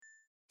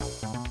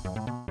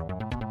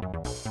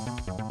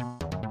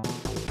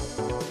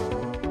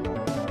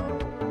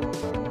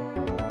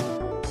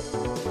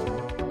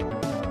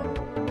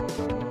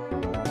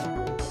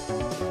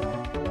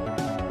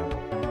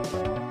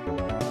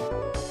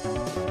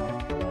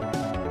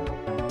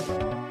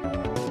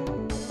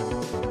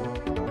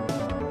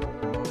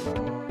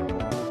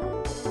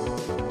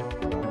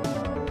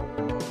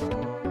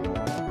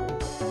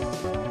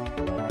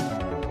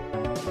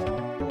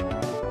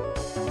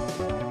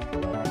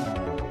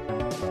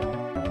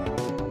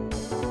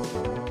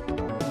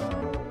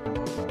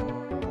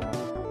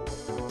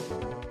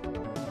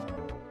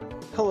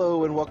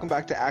welcome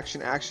back to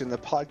Action Action, the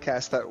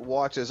podcast that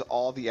watches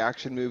all the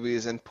action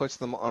movies and puts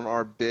them on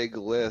our big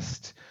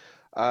list.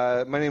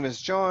 My name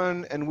is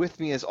John, and with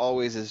me as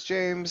always is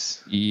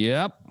James.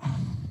 Yep.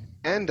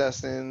 And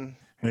Dustin.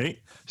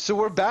 Hey. So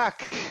we're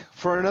back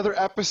for another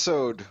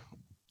episode.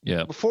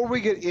 Yeah. Before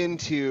we get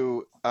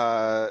into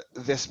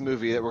this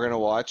movie that we're going to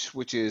watch,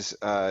 which is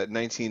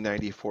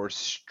 1994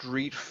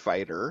 Street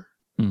Fighter,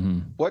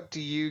 what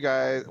have you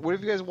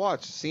guys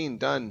watched, seen,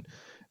 done?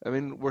 I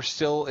mean, we're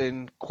still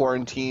in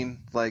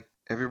quarantine like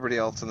everybody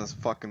else in this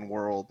fucking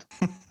world.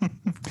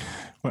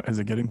 What is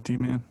it getting to you,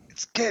 man?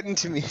 It's getting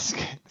to me.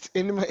 It's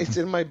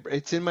in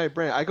my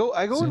brain. I go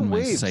in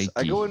waves.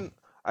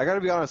 I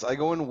gotta be honest. I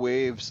go in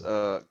waves.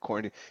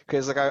 Quarantine,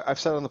 because like I've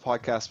said on the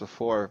podcast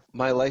before,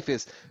 my life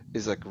is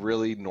like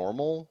really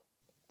normal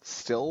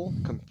still,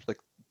 like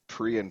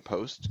pre and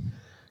post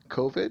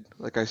COVID.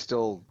 Like I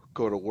still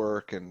go to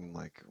work and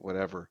like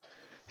whatever.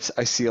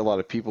 I see a lot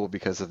of people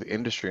because of the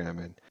industry I'm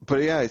in.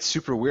 But yeah, it's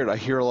super weird. I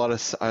hear a lot of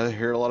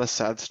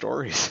sad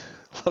stories.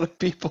 A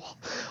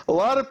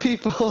lot of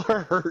people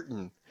are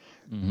hurting.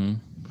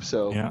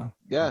 So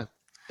yeah.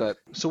 But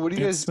so what do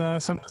you guys?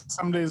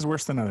 Some days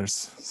worse than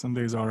others. Some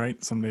days all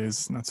right. Some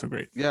days not so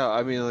great. Yeah,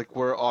 I mean, like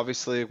we're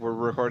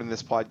recording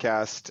this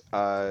podcast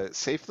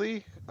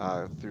safely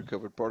through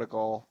COVID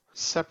protocol,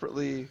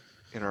 separately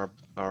in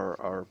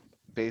our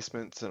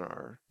basements and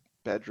our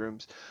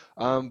bedrooms.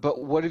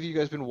 But what have you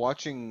guys been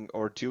watching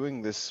or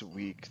doing this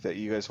week that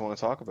you guys want to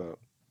talk about?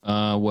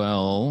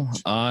 Well,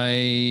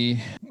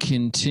 I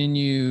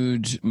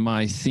continued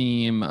my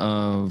theme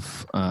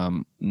of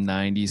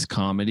 90s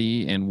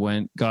comedy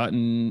and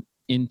gotten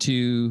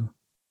into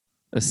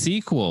a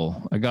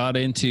sequel. I got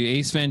into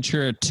Ace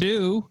Ventura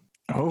 2.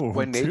 Oh,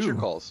 When Nature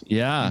Calls.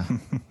 Yeah.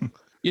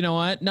 You know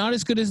what? Not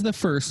as good as the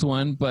first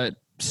one, but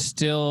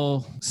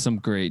still some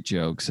great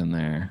jokes in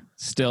there.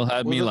 Still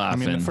had me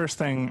laughing. I mean, the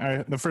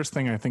first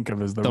thing I think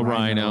of is the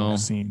rhino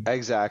scene.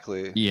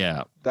 Exactly.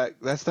 Yeah.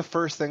 That's the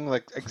first thing.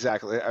 Like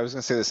exactly. I was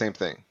gonna say the same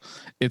thing.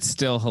 It's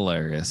still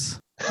hilarious.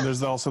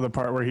 There's also the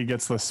part where he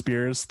gets the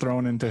spears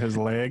thrown into his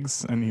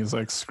legs and he's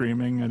like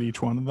screaming at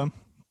each one of them.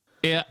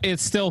 Yeah,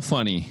 it's still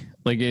funny.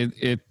 Like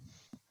it.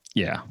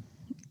 Yeah.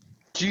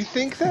 Do you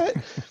think that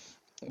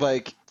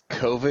like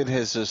COVID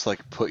has just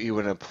like put you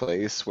in a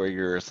place where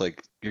you're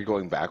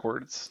going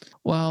backwards?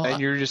 Well,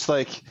 and you're just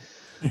like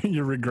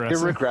you're regressing.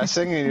 You're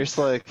regressing, and you're just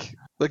like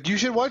you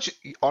should watch.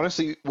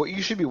 Honestly, what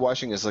you should be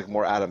watching is like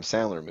more Adam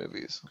Sandler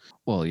movies.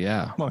 Well,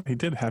 yeah. Well, he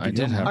did have. I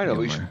know.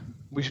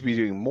 We should be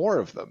doing more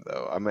of them,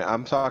 though. I mean,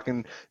 I'm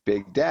talking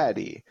Big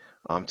Daddy.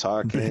 I'm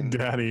talking Big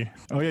Daddy.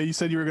 Oh yeah, you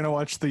said you were going to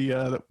watch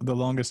the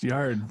Longest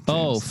Yard. James.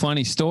 Oh,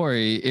 funny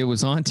story. It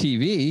was on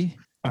TV.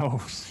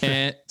 Oh,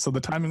 and so the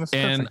timing was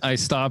perfect. And I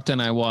stopped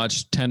and I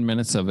watched 10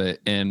 minutes of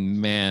it,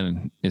 and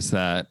man, is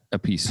that a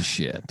piece of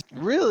shit.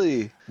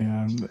 Really?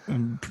 Yeah,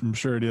 I'm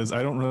sure it is.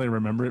 I don't really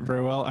remember it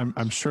very well.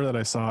 I'm sure that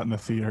I saw it in the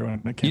theater when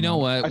it came out. You know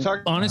what?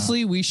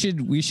 Honestly, we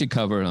should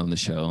cover it on the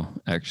show,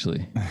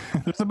 actually.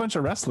 There's a bunch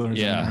of wrestlers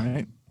in there,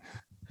 right?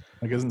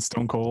 Like isn't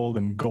Stone Cold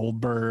and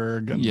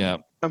Goldberg and yeah.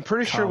 I'm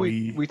pretty sure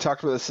we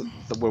talked about this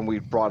when we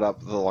brought up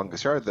The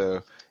Longest Yard,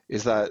 though,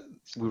 is that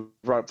we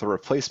brought up The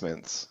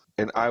Replacements.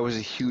 And I was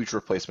a huge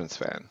Replacements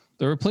fan.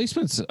 The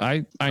Replacements,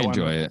 I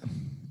enjoy it.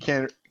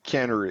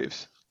 Keanu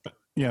Reeves.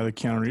 Yeah, the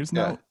Keanu Reeves.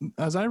 Now,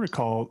 as I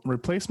recall,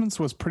 Replacements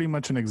was pretty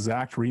much an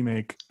exact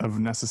remake of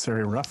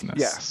Necessary Roughness.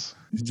 Yes.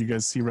 Did you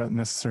guys see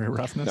Necessary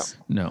Roughness?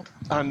 No.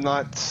 I'm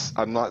not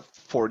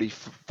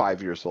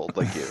 45 years old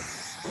like you.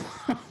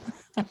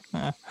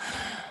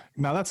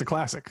 Now that's a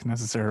classic,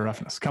 Necessary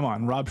Roughness. Come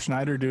on, Rob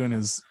Schneider doing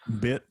his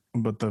bit,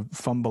 but the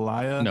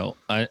Fumbalaya. No,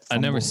 I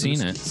never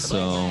seen it.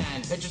 So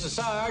pitches to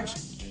Sarge.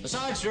 The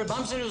Sarge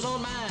bumps into his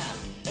own man.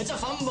 It's a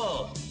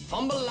fumble.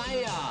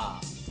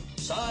 Fumbalaya.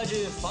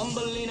 Sarge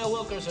Fumbleina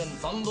Wilkerson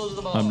fumbles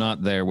the ball. I'm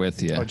not there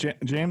with you. Oh,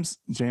 James,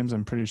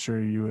 I'm pretty sure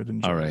you would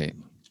enjoy. All right.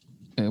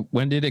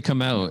 When did it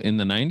come out? In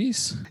the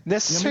 90s?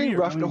 Necessary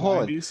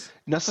Roughness.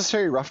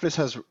 Necessary Roughness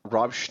has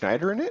Rob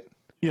Schneider in it.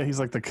 Yeah,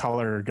 he's like the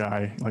color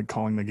guy, like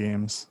calling the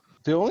games.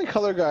 The only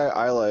color guy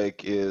I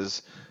like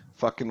is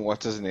fucking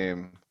what's his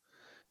name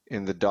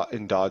in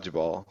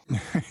Dodgeball.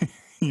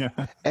 Yeah.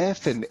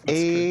 F and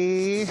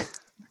A.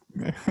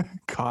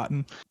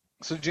 Cotton.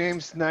 So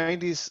James,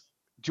 90s.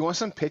 Do you want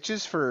some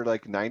pitches for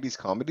like 90s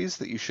comedies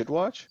that you should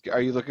watch? Are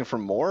you looking for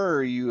more, or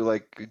are you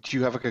like? Do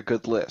you have like a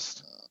good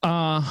list?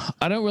 I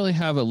don't really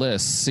have a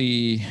list.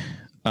 See,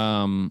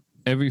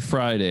 every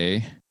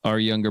Friday, our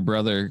younger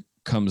brother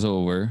comes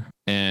over,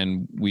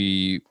 and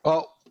we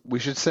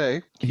should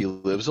say he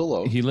lives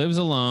alone. He lives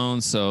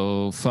alone,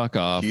 so fuck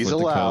off with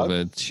allowed. the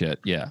COVID shit.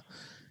 Yeah,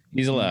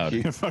 he's allowed.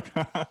 People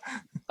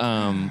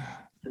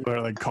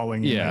are like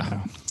calling.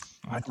 Yeah.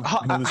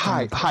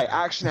 Hi,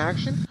 action.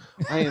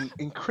 I am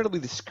incredibly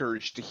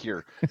discouraged to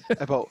hear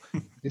about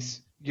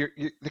this.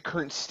 The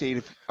current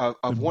state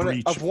of one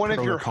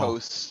of your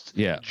hosts,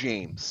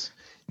 James.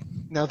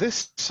 Now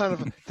this son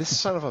of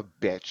a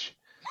bitch.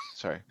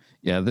 Sorry.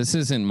 Yeah, this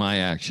isn't my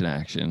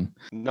action.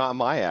 Not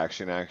my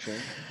action.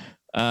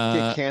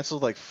 Get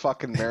canceled like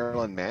fucking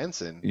Marilyn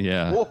Manson.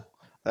 Yeah. Whoa,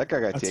 that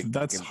guy got taken.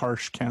 That's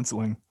harsh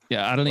canceling.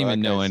 Yeah, I don't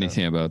even know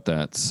anything about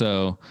that.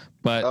 So,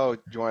 but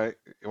do you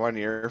want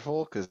an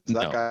earful? Because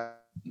that guy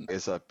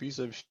is a piece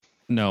of.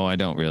 No, I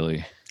don't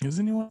really. Is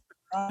anyone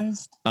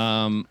surprised?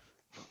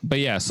 But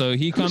yeah, so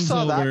he comes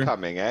saw over. That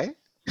coming, eh?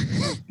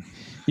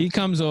 He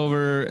comes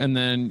over, and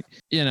then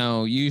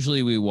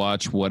usually we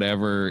watch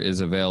whatever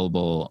is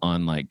available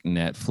on like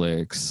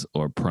Netflix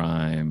or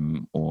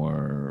Prime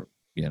or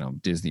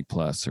Disney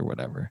Plus or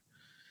whatever.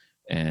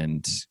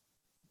 And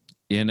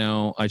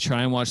I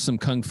try and watch some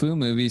kung fu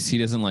movies. He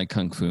doesn't like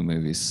kung fu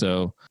movies,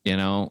 so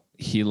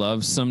he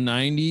loves some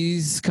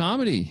 90s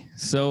comedy.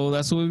 So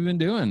that's what we've been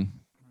doing.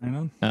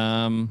 You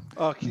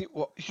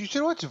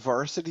should watch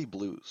Varsity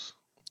Blues.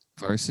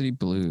 Varsity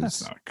Blues.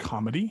 That's not a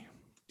comedy.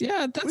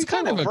 Yeah, that's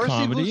kind of a Varsity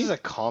comedy. Blues is a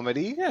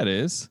comedy. Yeah, it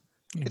is.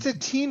 It's a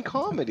teen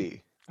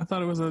comedy. I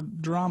thought it was a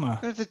drama.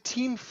 It's a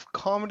teen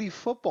comedy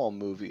football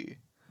movie.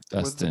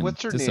 Dustin,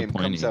 what's her name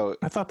comes out?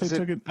 I thought they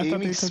took it.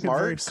 Amy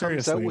Smart very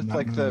seriously. Comes out with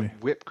like the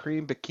whipped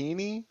cream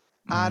bikini.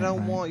 I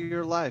don't want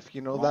your life.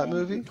 You know that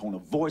movie? The tone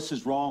of voice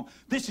is wrong.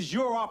 This is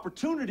your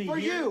opportunity for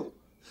you.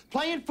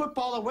 Playing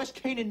football at West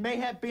Canaan may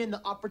have been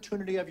the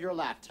opportunity of your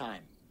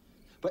lifetime,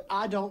 but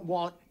I don't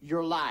want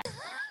your life.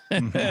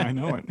 I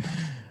know it.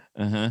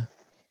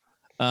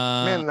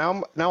 Man,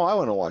 now I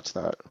want to watch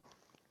that.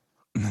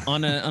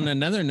 On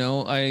another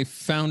note, I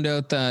found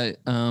out that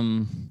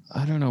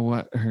I don't know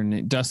what her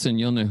name. Dustin,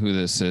 you'll know who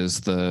this is.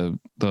 The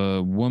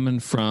woman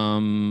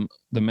from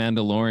The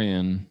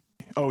Mandalorian.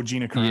 Oh,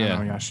 Gina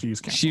Carano.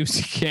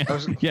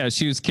 Yeah,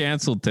 she was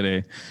canceled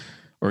today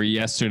or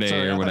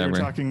yesterday or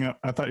whatever.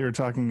 I thought you were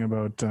talking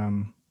about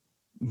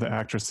the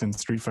actress in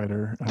Street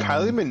Fighter.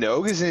 Kylie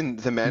Minogue is in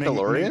The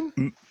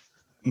Mandalorian.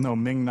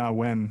 Ming-Na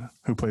Wen,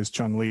 who plays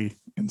Chun-Li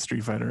in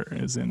Street Fighter,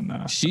 is in.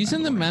 She's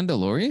in The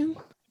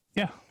Mandalorian?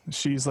 Yeah,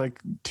 she's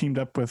like teamed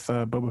up with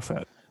Boba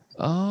Fett.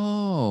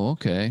 Oh,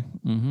 okay.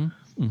 Yeah.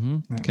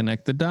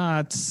 Connect the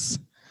dots.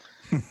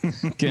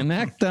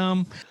 Connect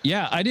them.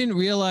 Yeah, I didn't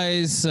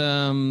realize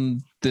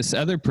this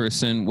other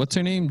person. What's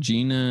her name?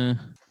 Gina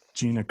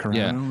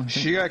Carano. Yeah.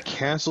 She got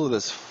canceled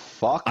as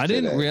fuck. I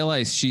didn't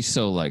realize she's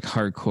so like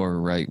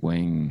hardcore right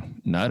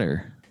wing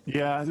nutter.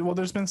 Yeah, well,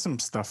 there's been some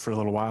stuff for a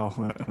little while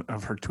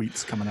of her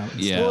tweets coming out.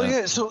 Yeah. Well,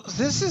 yeah. So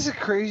this is a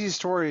crazy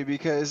story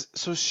because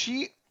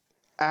she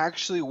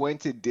actually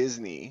went to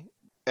Disney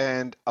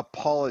and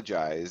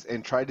apologized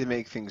and tried to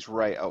make things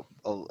right a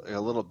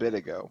little bit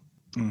ago,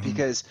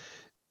 because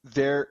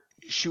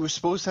she was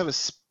supposed to have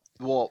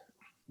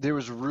there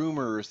was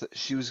rumors that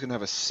she was going to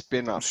have a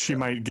spin-off. She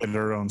might get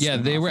her own. Yeah,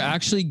 they were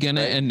actually going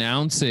to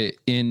announce it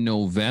in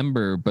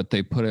November, but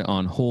they put it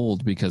on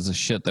hold because of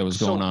shit that was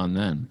going on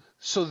then.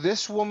 So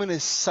this woman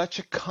is such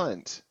a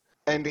cunt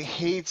and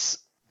hates,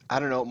 I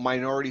don't know,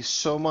 minorities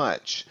so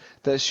much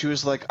that she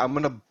was like, I'm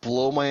going to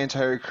blow my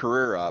entire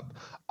career up.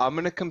 I'm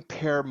going to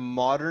compare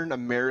modern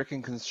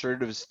American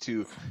conservatives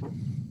to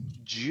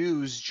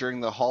Jews during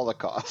the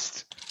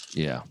Holocaust.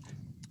 Yeah.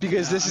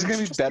 Because this is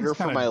going to be better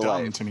for my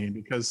life. To me,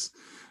 because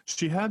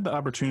she had the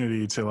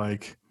opportunity to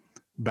like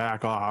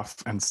back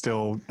off and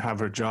still have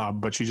her job,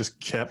 but she just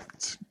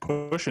kept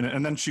pushing it.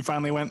 And then she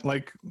finally went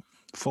like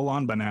full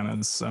on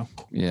bananas. So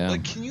yeah.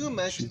 Like, can you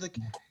imagine? Like,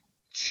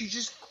 she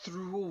just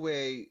threw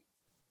away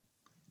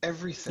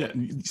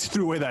everything. Yeah, she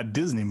threw away that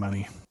Disney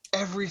money.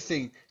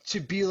 Everything to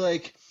be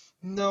like,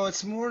 no,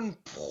 it's more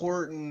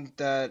important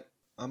that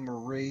I'm a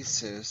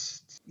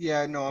racist.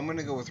 Yeah, no, I'm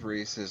gonna go with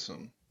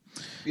racism.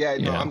 Yeah,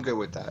 no, I'm good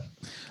with that.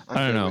 I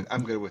don't know.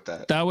 I'm good with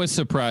that. That was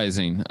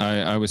surprising.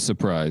 I was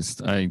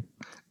surprised. I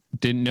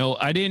didn't know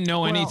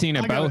anything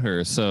about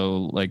her.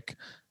 So like,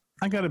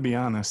 I got to be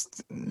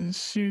honest,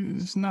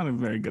 she's not a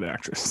very good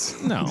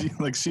actress. No.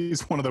 Like,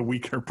 she's one of the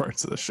weaker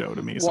parts of the show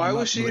to me. So why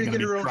was she going to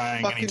get her own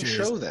fucking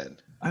show then?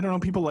 I don't know.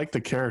 People like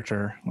the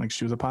character. Like,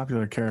 she was a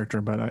popular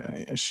character,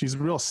 but she's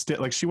real stiff.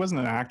 Like, she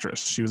wasn't an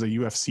actress. She was a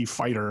UFC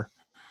fighter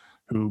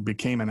who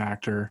became an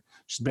actor.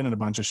 She's been in a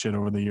bunch of shit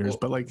over the years,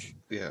 but like,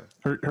 yeah,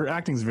 her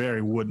acting's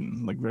very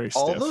wooden, like very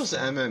stiff. All those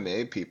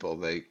MMA people,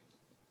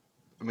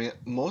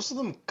 most of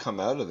them come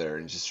out of there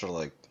and just sort of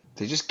like,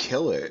 they just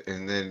kill it,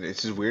 and then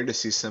it's just weird to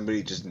see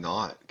somebody just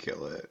not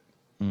kill it.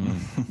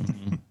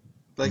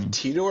 Like,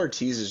 Tito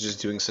Ortiz is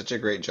just doing such a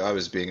great job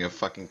as being a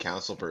fucking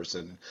council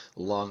person,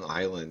 Long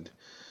Island,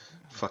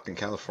 fucking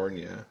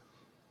California.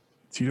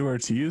 Tito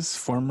Ortiz,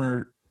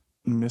 former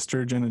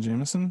Mr. Jenna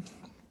Jameson.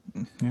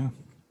 Yeah.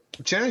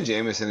 Jenna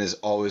Jameson is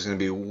always going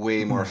to be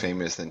way more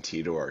famous than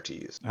Tito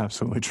Ortiz.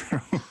 Absolutely true.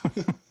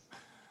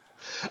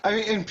 I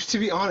mean, and to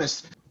be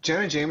honest,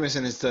 Jenna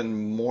Jameson has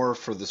done more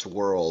for this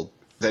world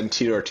than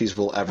Tito Ortiz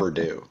will ever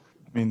do.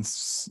 I mean,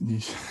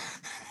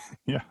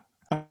 yeah.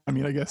 I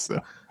mean, I guess so.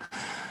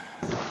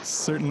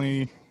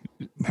 Certainly,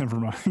 never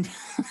mind.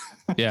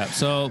 Yeah,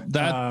 so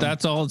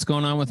that's all that's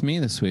going on with me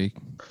this week.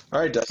 All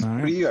right, Dustin,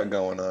 what do you got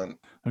going on?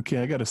 Okay,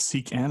 I got a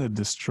seek and a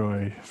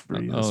destroy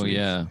for you. Oh,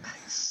 yeah.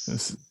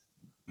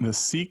 The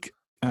seek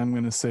I'm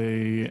going to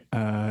say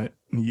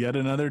yet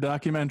another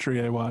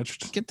documentary I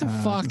watched. Get the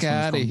fuck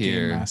out of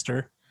here. Game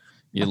Master.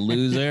 You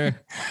loser.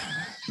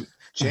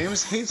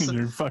 James hates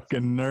You're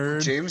fucking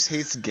nerd. James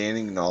hates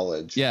gaining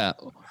knowledge. Yeah.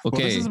 Okay.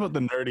 Well, this is about the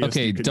nerdiest.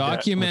 Okay.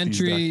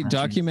 Documentary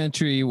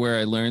where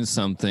I learned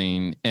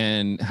something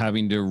and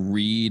having to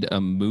read a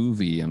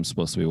movie I'm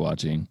supposed to be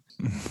watching.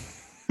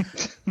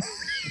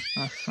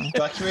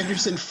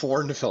 Documentaries and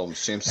foreign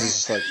films. James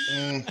is just like,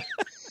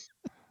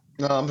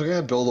 no, I'm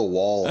gonna build a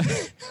wall.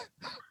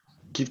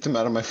 Keep them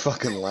out of my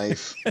fucking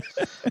life.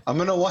 I'm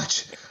gonna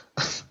watch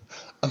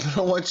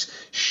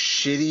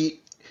shitty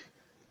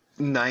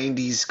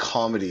 90s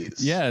comedies.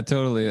 Yeah,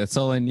 totally. That's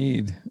all I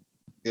need.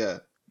 Yeah.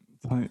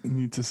 I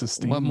need to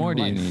sustain. What more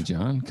do life. you need,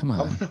 John? Come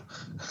on.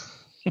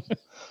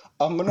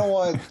 I'm gonna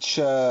watch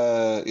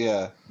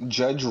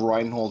Judge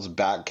Reinhold's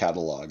back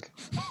catalog.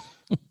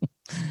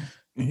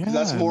 Yeah,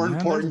 that's more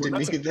important to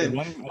me than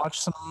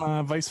watch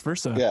some vice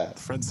versa. Yeah.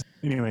 Fred's.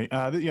 Anyway,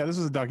 this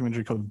is a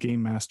documentary called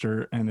Game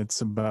Master, and it's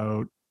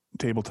about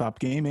tabletop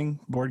gaming,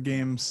 board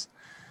games.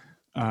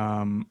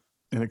 And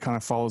it kind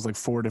of follows like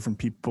 4 different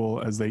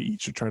people as they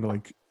each try to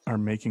like are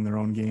making their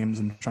own games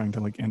and trying to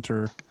like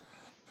enter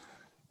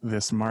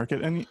this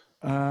market. And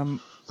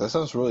that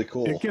sounds really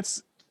cool.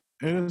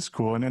 It is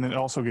cool. And then it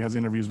also has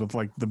interviews with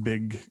like the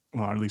big,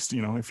 well, at least,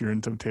 you know, if you're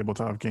into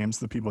tabletop games,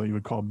 the people you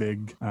would call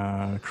big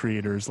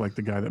creators, like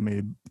the guy that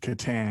made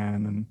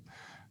Catan and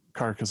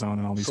Carcassonne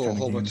and all these kind of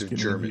games. A whole bunch of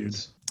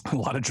Germans. A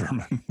lot of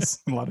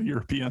Germans, a lot of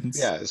Europeans.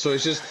 Yeah. So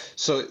this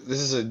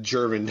is a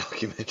German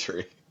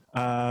documentary.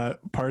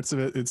 Parts of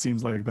it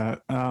seems like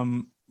that.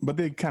 But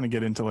they kind of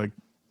get into like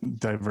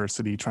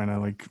diversity, trying to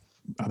like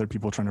other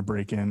people trying to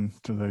break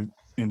into the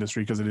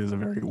industry because it is a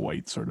very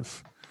white sort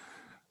of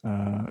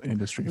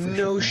industry.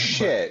 No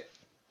shit.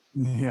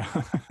 Yeah.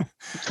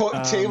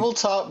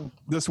 Tabletop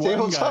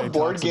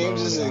board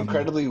games is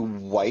incredibly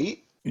white.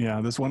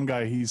 Yeah, this one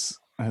guy, he's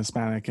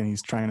Hispanic and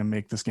he's trying to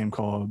make this game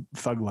called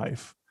Thug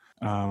Life.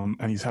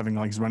 And he's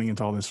running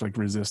into all this like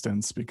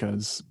resistance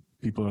because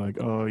people are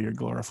like, oh, you're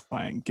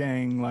glorifying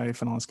gang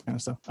life and all this kind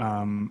of stuff.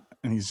 And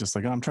he's just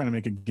like, I'm trying to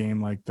make a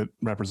game like that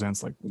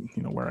represents like,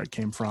 you know, where I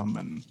came from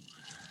and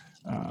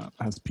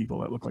has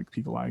people that look like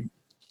people I,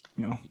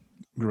 you know,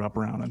 grew up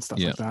around and stuff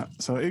like that.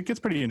 So it gets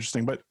pretty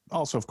interesting, but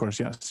also, of course,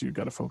 yes, you've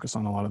got to focus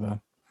on a lot of the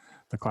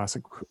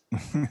classic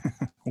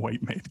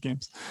white made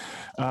games.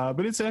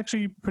 But it's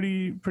actually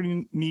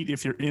pretty neat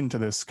if you're into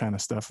this kind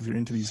of stuff, if you're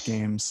into these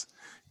games,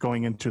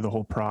 going into the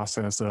whole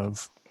process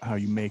of how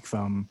you make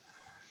them,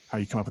 how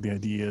you come up with the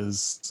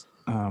ideas,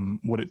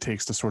 what it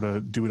takes to sort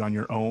of do it on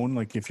your own.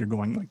 Like if you're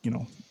going like, you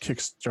know,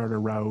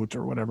 Kickstarter route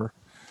or whatever,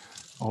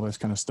 all this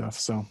kind of stuff.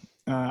 So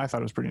I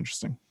thought it was pretty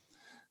interesting.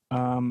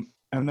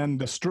 And then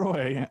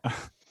Destroy,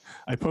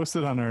 I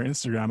posted on our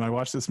Instagram. I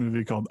watched this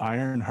movie called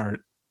Ironheart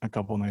a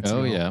couple nights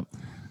ago. Oh yeah.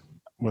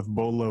 With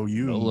Bolo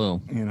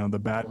Yu, you know, the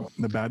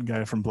bad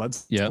guy from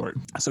Bloodsport. Yep.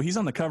 So he's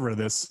on the cover of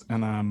this,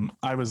 and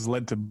I was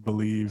led to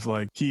believe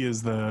like he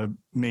is the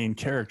main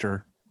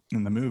character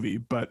in the movie,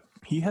 but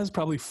he has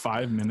probably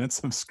 5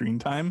 minutes of screen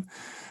time,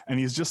 and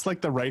he's just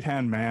like the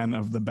right-hand man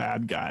of the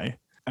bad guy.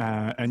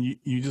 And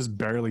you just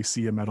barely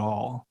see him at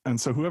all. And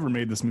so whoever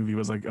made this movie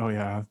was like, oh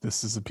yeah,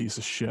 this is a piece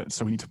of shit.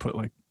 So we need to put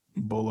like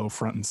Bolo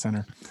front and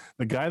center.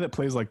 The guy that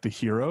plays like the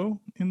hero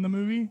in the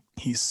movie,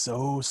 he's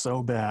so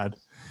bad.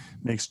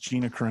 Makes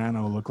Gina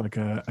Carano look like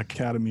a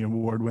Academy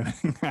Award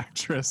winning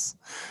actress.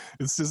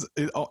 It's just,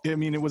 I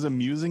mean, it was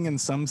amusing in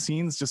some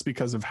scenes just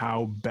because of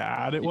how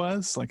bad it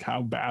was, like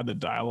how bad the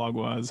dialogue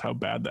was, how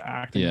bad the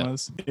acting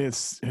was.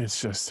 It's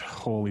just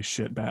holy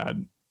shit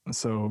bad.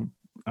 So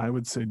I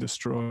would say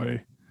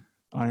Destroy,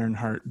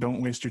 Ironheart.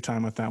 Don't waste your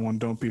time with that one.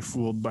 Don't be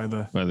fooled by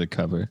the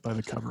cover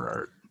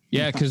art.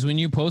 Yeah, because when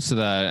you posted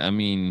that, I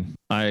mean,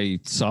 I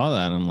saw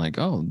that and I'm like,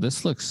 oh,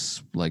 this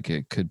looks like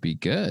it could be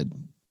good,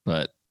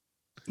 but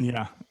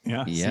yeah.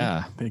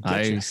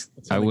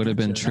 I would have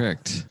been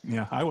tricked.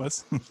 Yeah, I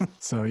was.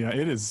 So yeah,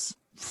 it is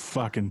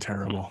fucking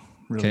terrible.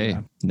 Really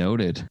bad.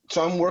 Noted.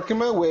 So I'm working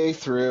my way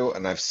through,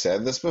 and I've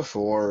said this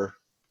before,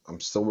 I'm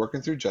still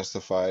working through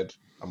Justified.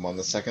 I'm on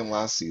the second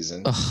last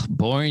season. Ugh,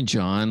 boring,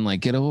 John. Like,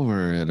 get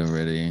over it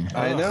already.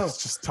 I know.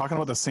 It's just talking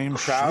about the same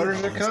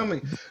crowders are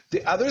coming.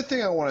 The other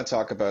thing I want to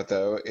talk about,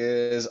 though,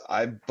 is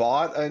I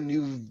bought a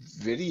new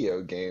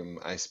video game,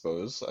 I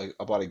suppose.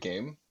 I bought a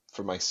game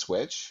for my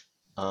Switch.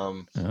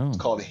 It's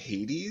called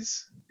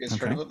Hades. You guys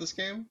heard about this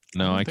game?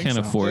 No, I can't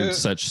afford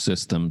such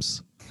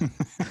systems.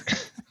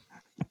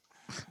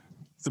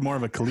 It's more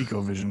of a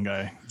ColecoVision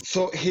guy.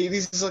 So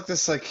Hades is like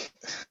this, like,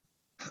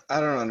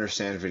 I don't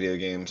understand video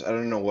games. I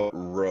don't know what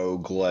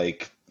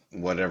roguelike,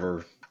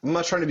 whatever. I'm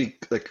not trying to be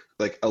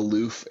like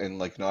aloof and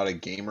like not a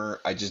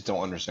gamer. I just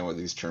don't understand what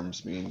these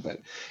terms mean. But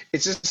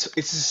it's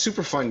a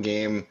super fun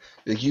game.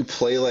 Like you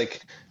play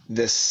like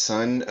the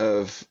son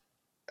of,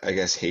 I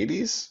guess,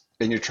 Hades,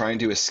 and you're trying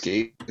to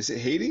escape. Is it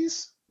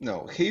Hades?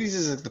 No, Hades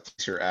is like the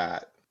place you're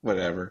at.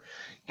 Whatever.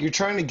 You're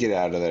trying to get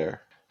out of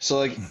there. So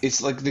like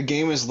it's like the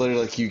game is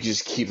literally like you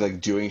just keep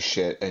like doing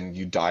shit and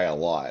you die a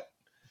lot.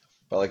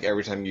 but like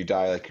every time you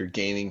die, like you're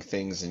gaining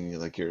things and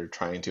you're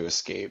trying to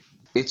escape.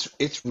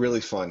 It's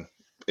really fun.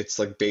 It's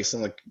like based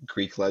on like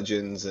Greek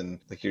legends, and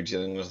like you're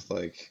dealing with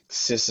like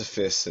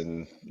Sisyphus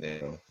and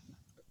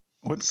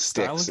what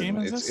style of game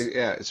is this?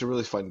 It's a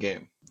really fun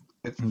game.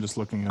 I'm just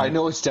looking at I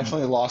know it's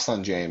definitely lost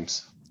on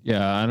James.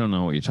 Yeah, I don't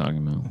know what you're talking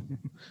about.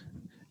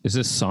 Is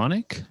this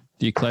Sonic?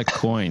 Do you collect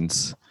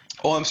coins?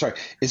 Oh, I'm sorry.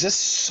 Is this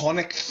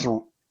Sonic 3?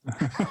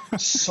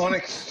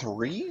 Sonic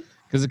 3?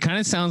 Because it kind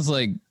of sounds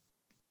like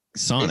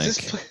Sonic.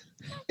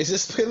 Is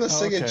this playing the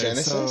Sega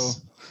Genesis?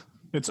 So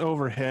it's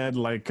overhead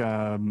like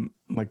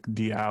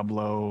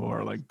Diablo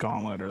or like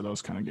Gauntlet or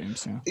those kind of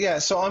games. Yeah,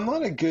 so I'm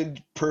not a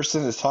good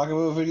person to talk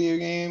about video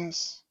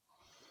games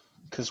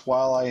because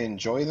while I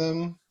enjoy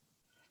them,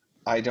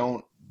 I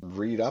don't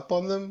read up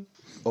on them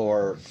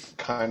or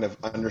kind of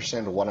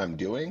understand what I'm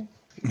doing.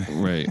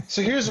 Right.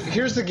 So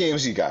here's the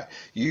games you got.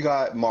 You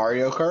got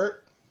Mario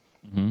Kart.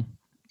 Mm-hmm.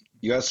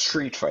 You got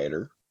Street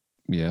Fighter.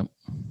 Yeah.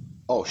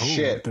 Oh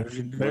shit!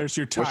 There's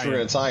your tie. Which we're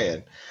gonna tie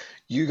in.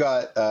 You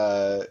got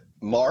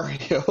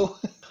Mario.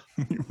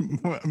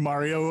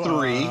 Mario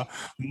 3.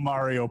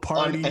 Mario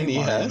Party. On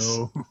NES.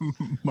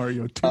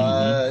 Mario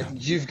 2.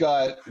 You've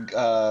got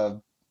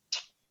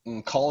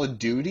Call of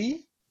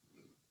Duty.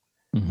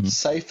 Mm-hmm.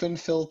 Siphon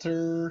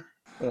Filter.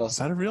 What else? Is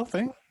that a real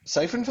thing?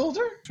 Siphon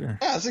Filter? Sure.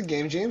 Yeah, it's a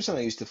game James and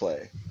I used to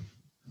play.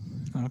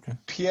 Okay.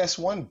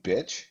 PS1,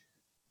 bitch.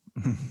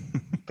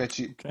 Bet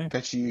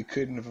you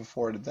couldn't have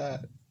afforded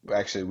that.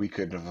 Actually, we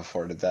couldn't have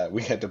afforded that.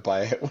 We had to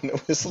buy it when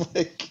it was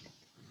like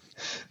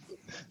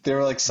they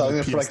were like selling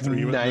it for like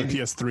 $90. The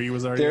PS3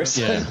 was already. They were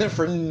selling it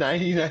for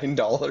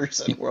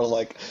 $99, and we're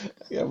like,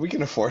 yeah, we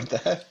can afford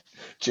that.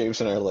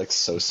 James and I are like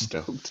so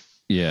stoked.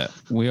 Yeah,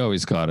 we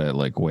always got it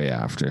like way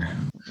after.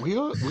 We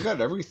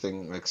got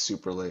everything like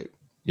super late.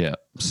 Yeah.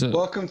 So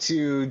welcome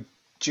to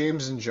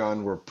James and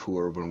John were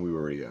poor when we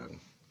were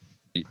young.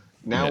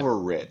 Now we're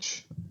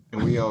rich,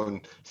 and we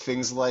own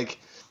things like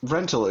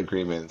rental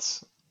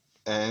agreements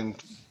and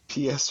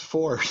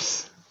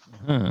PS4s.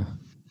 Huh.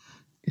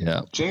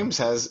 Yeah. James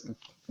has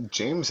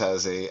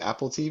a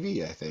Apple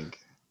TV, I think.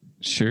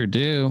 Sure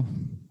do.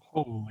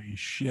 Holy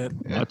shit!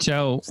 Yeah. Watch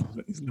out.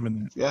 He's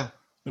living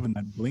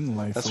that bling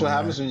life. That's what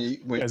happens when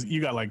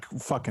you got like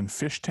fucking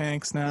fish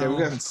tanks now.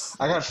 Yeah,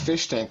 I got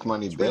fish tank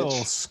money, bitch. Real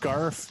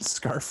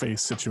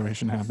Scarface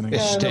situation happening.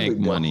 Fish tank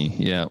money.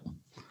 Yeah.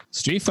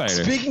 Street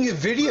Fighter. Speaking of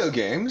video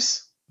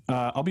games,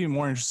 I'll be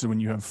more interested when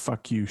you have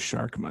fuck you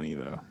shark money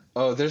though.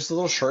 Oh, there's the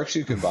little sharks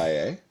you can buy,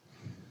 eh?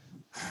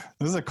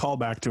 This is a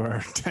callback to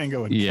our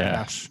Tango and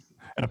Cash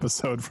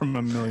episode from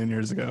a million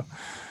years ago.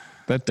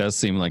 That does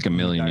seem like a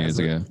million years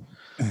ago.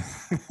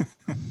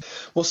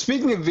 Well,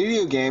 speaking of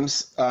video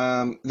games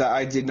that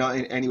I did not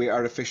in any way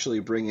artificially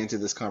bring into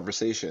this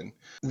conversation,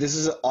 this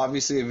is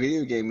obviously a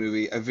video game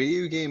movie, a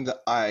video game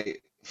that I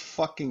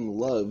fucking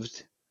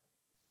loved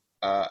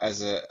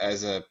as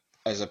a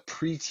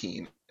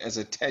preteen, as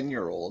a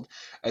 10-year-old,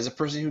 as a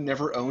person who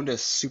never owned a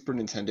Super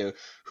Nintendo,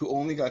 who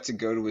only got to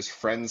go to his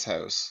friend's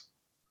house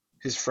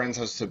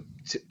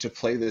to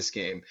play this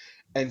game.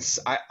 And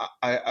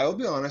I'll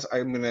be honest,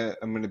 I'm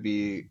gonna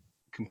be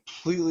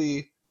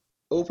completely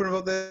open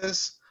about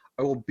this.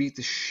 I will beat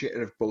the shit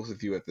out of both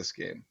of you at this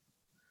game.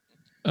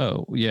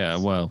 Oh yeah,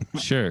 well,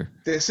 sure.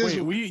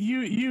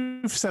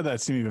 You've said that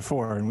to me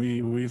before, and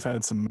we've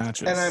had some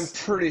matches. And I'm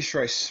pretty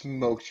sure I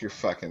smoked your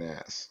fucking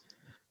ass.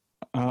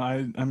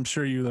 I'm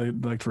sure you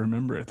like to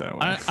remember it that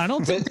way. I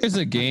don't think there's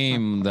a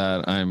game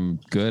that I'm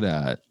good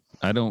at.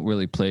 I don't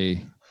really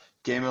play.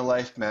 Game of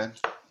life, man.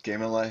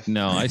 Game of life.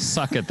 No, I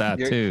suck at that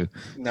too.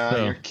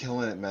 No, you're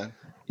killing it, man.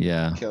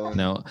 Yeah.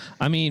 No,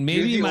 I mean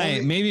maybe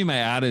my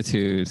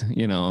attitude.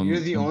 You're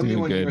the only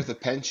one here with a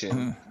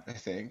pension. I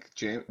think.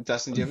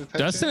 Dustin, do you have a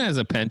pension? Dustin has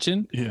a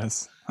pension.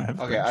 Yes.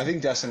 Okay, I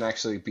think Dustin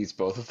actually beats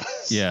both of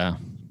us. Yeah.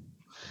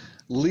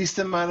 Least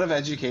amount of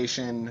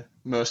education,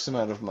 most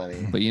amount of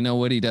money. But you know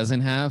what he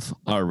doesn't have?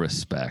 Our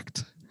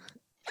respect.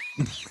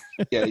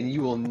 Yeah,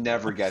 you will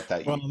never get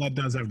that. Well, that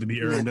does have to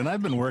be earned, and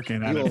I've been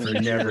working at it for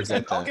years.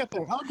 I'll get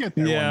there.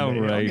 Yeah, one day.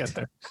 right. I'll get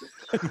there.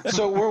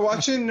 So we're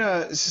watching.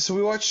 So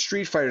we watched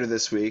Street Fighter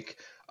this week.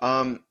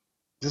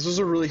 This was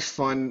a really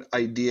fun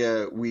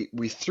idea.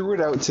 We threw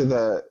it out to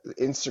the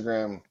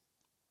Instagram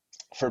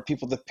for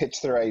people to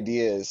pitch their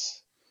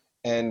ideas,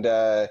 and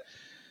I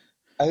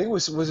think it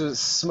was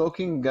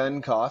Smoking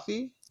Gun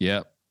Coffee.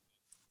 Yep.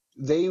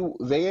 They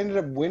ended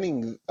up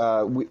winning.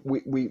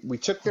 We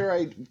took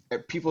their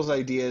people's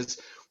ideas,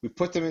 we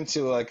put them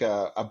into like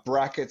a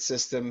bracket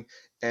system,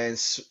 and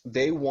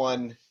they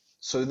won.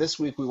 So this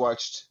week we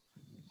watched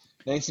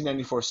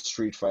 1994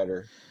 Street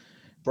Fighter,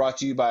 brought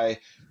to you by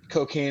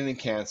Cocaine and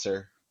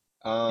Cancer.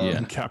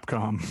 And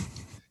Capcom.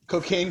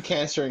 Cocaine,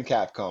 Cancer, and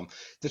Capcom.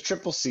 The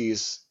triple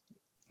C's.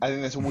 I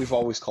think that's what we've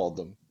always called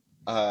them.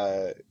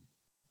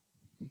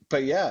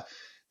 But yeah.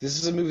 This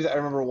is a movie that I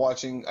remember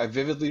watching. I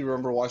vividly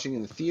remember watching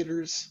in the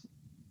theaters.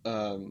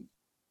 So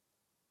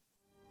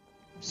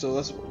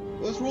let's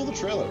roll the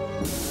trailer.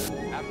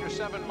 After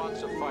 7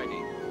 months of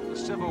fighting, the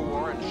civil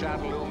war in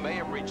Shadaloo may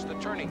have reached the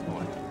turning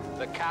point.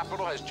 The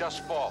capital has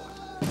just fallen.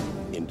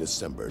 In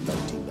December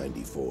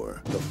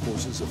 1994, the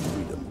forces of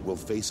freedom will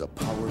face a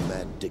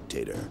power-mad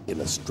dictator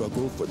in a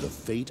struggle for the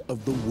fate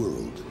of the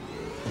world.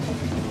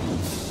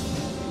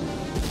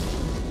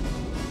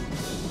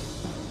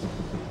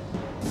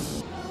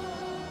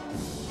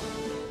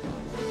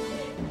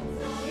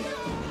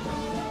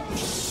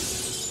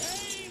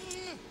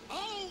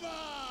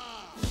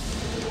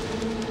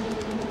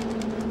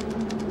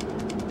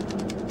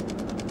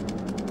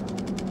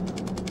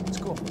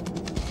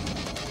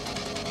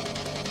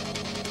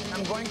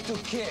 To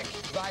kick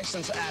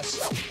Bison's ass.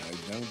 I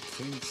don't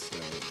think so.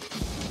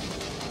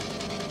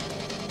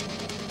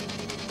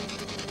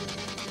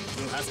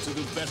 You'll have to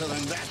do better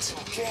than that.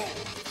 Okay.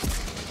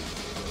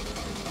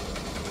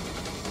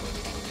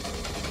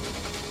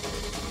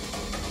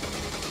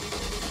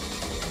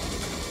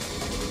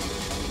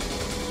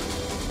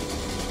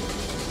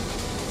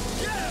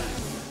 Yeah!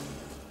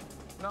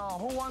 Now,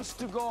 who wants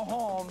to go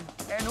home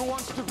and who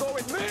wants to go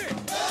with me?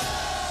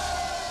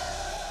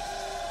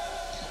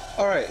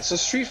 All right, so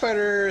Street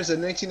Fighter is a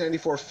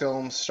 1994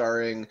 film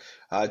starring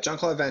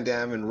Jean-Claude Van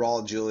Damme and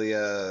Raul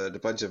Julia, and a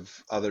bunch of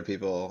other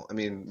people. I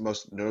mean,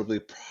 most notably,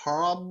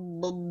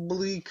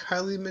 probably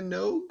Kylie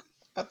Minogue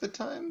at the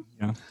time.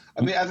 Yeah.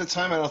 I mean, at the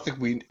time, I don't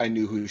think I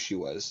knew who she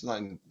was.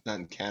 Not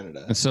in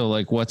Canada. And so,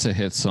 like, what's a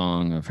hit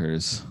song of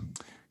hers?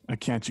 I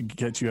can't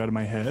get you out of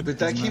my head. But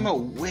that came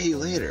out way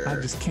later. I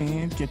just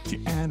can't get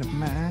you out of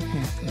my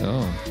head.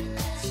 Oh.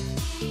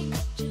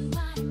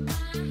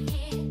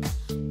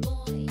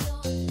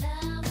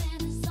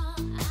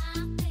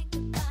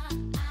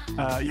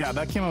 Yeah,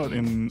 that came out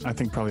in, I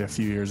think, probably a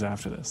few years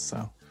after this.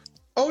 So.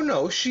 Oh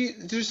no,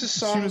 there's a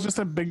song. She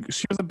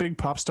was a big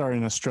pop star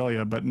in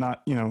Australia, but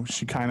not,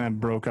 she kind of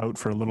broke out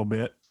for a little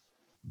bit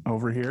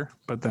over here,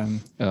 but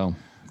then. Oh,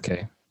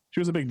 okay. She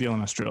was a big deal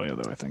in Australia,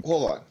 though, I think.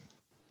 Hold on.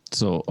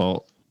 So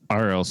all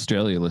our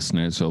Australia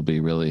listeners will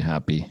be really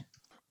happy.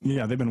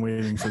 Yeah, they've been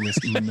waiting for this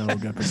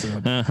Minogue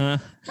episode. Uh-huh.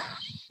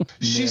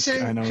 She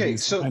sang. I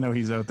know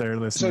he's out there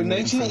listening.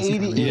 So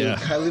 1988,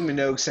 Kylie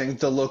Minogue sang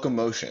 "The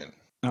Locomotion."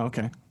 Oh,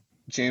 okay.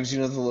 James, you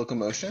know The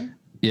Locomotion?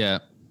 Yeah.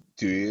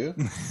 Do you?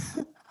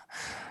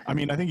 I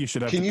mean, I think you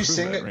should have. Can you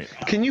sing it? Right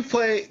now. Can you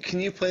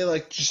play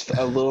like just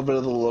a little bit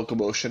of The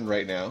Locomotion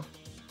right now?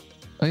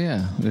 Oh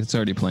yeah, it's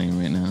already playing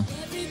right now.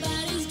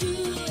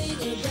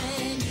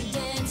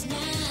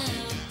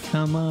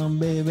 Come on,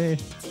 baby,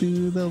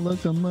 do the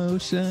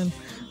locomotion.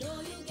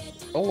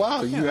 Oh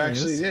wow, you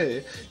actually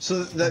did.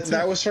 So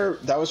that was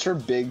her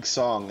big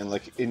song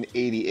in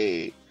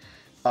 '88.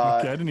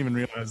 Okay, I didn't even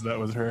realize that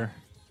was her.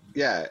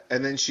 Yeah,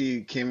 and then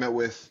she came out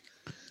with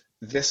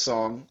this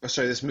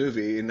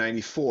movie in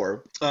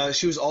 '94.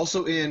 She was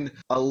also in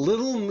a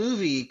little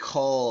movie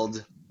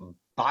called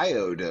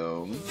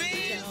Biodome.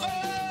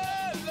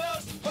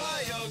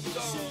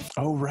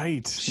 Oh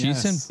right,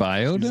 she's in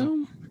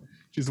Biodome.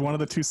 She's one of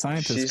the two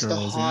scientist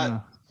girls. The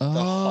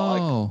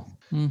hot.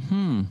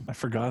 Mm-hmm. I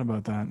forgot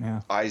about that.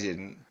 Yeah, I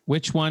didn't.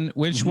 Which one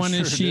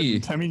is she?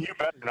 Didn't. I mean, you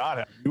better not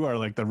have. You are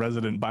like the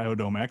resident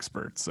Biodome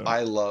expert. So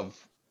I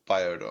love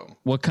Biodome.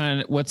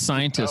 What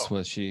scientist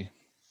was she?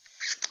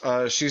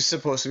 She's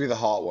supposed to be the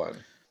hot one.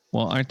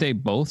 Well, aren't they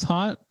both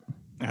hot?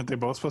 Aren't they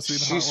both supposed to be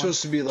the hot one? She's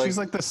supposed to be like...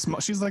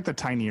 She's like the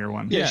tinier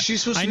one. Yeah,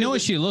 she's supposed to be... I know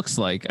what she looks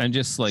like. I'm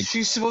just like...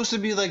 She's supposed to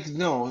be like...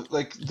 No,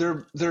 like,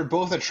 they're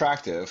both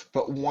attractive,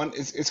 but one...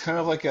 It's kind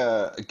of like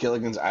a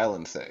Gilligan's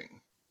Island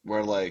thing,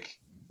 where like,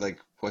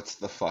 what's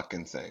the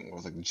fucking thing?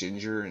 With like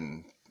Ginger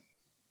and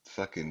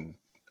fucking...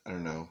 I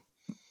don't know.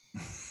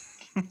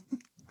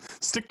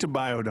 Stick to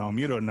Biodome.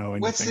 You don't know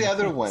anything. What's the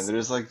other one?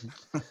 There's like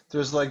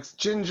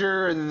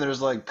Ginger, and then there's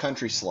like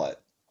Country Slut.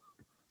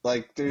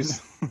 Like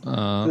there's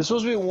supposed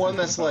to be one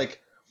that's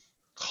like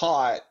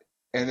hot,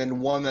 and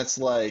then one that's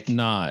like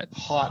not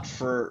hot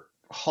for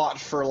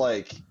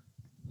like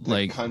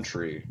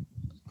country.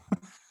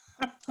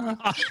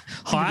 Hot.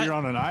 If you're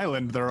on an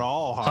island, they're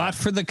all hot. Hot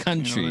for the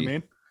country. You know what I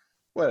mean?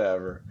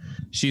 Whatever.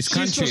 She's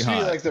country supposed hot.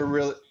 To be like the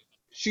real.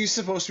 She's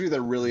supposed to be the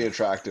really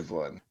attractive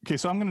one. Okay,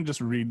 so I'm gonna just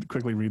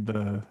quickly read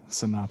the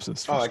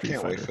synopsis. I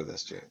can't wait for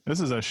this, Jay. This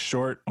is a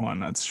short one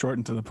that's short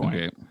and to the point.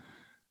 Okay.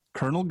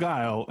 Colonel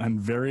Guile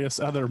and various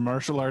other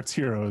martial arts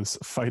heroes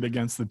fight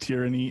against the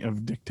tyranny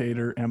of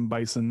dictator M.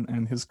 Bison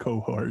and his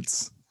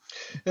cohorts.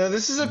 Now,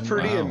 this is a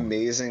pretty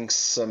amazing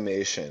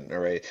summation, all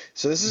right?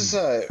 So this is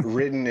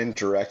written and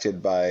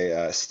directed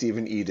by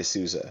Stephen E.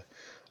 D'Souza,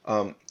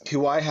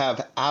 who I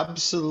have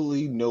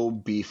absolutely no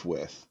beef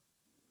with.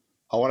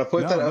 I want to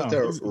put that out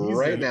there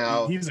right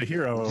now. He's a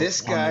hero. This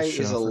guy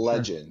is a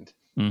legend,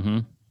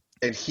 mm-hmm.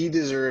 and he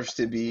deserves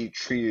to be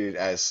treated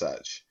as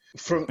such.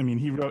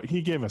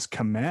 He gave us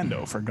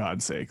Commando, for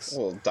God's sakes.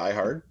 Well, Die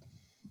Hard,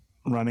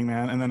 Running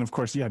Man, and then of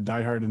course,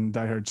 Die Hard and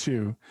Die Hard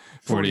 2.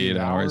 48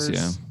 hours,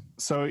 yeah.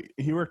 So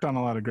he worked on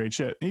a lot of great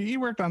shit. He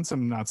worked on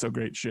some not so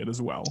great shit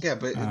as well. Yeah,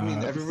 but I mean,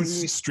 everybody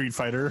needs Street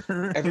Fighter.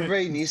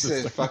 Everybody needs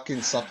to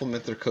fucking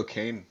supplement their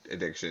cocaine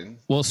addiction.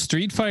 Well,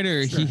 Street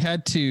Fighter, he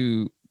had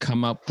to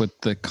come up with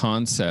the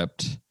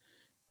concept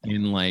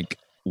in like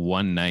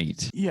one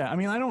night. Yeah, I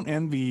mean, I don't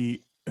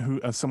envy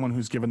someone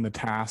who's given the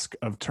task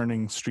of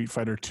turning Street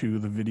Fighter 2,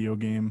 the video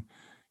game,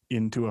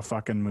 into a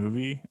fucking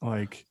movie,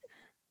 like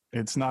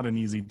it's not an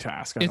easy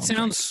task. It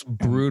sounds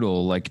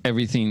brutal, like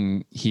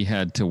everything he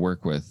had to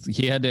work with.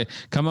 He had to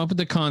come up with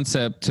the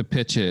concept to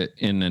pitch it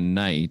in a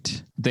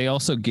night. They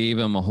also gave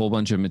him a whole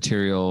bunch of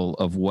material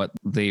of what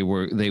they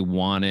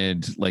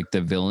wanted like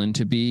the villain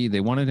to be.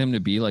 They wanted him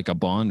to be like a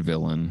Bond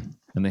villain.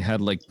 And they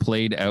had like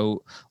played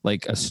out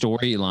like a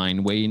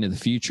storyline way into the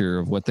future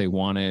of what they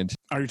wanted.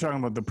 Are you talking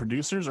about the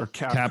producers or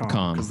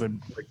Capcom?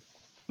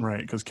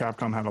 Because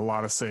Capcom had a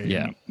lot of say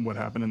in what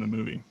happened in the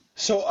movie.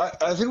 So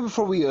I think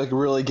before we like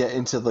really get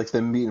into like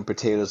the meat and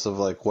potatoes of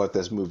like what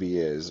this movie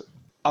is,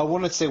 I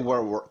want to say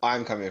where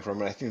I'm coming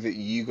from, and I think that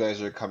you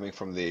guys are coming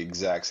from the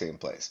exact same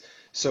place.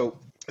 So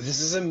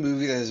this is a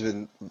movie that has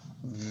been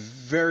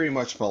very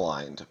much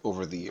maligned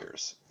over the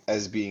years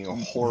as being a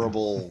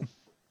horrible,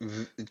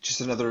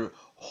 just another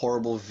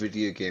horrible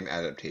video game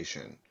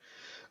adaptation.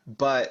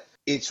 But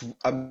it's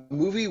a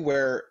movie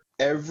where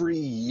every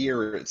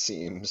year it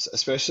seems,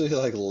 especially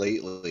like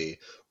lately,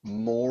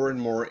 more and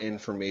more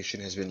information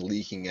has been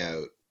leaking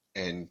out,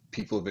 and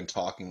people have been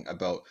talking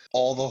about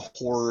all the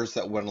horrors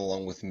that went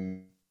along with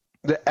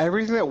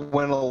everything that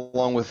went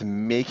along with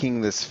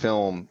making this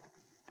film.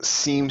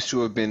 Seems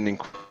to have been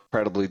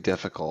incredibly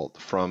difficult,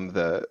 from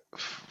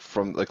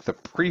like the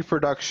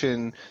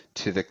pre-production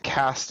to the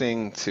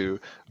casting to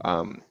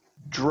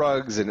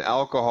drugs and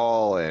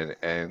alcohol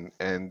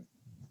and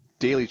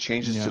daily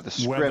changes to the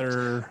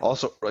script.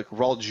 Also, like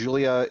Raul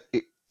Julia.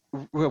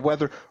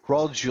 Whether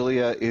Raul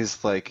Julia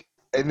is like,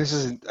 and this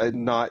is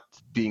not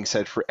being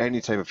said for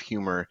any type of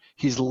humor,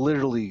 he's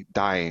literally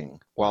dying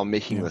while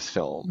making this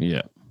film.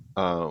 Yeah.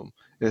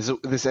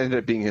 This ended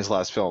up being his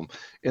last film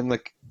in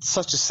like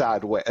such a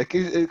sad way, like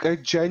a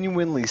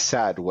genuinely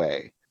sad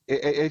way.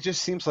 It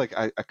just seems like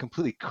a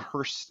completely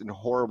cursed and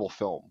horrible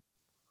film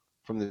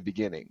from the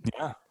beginning.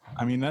 Yeah,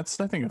 I mean that's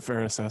I think a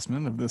fair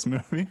assessment of this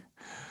movie.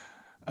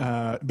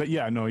 But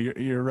yeah, no,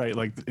 you're right.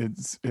 Like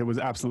it was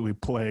absolutely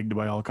plagued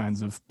by all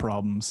kinds of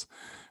problems,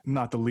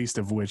 not the least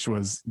of which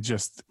was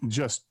just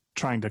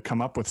trying to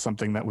come up with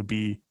something that would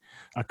be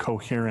a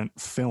coherent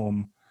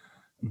film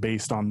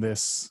based on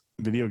this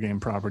video game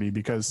property,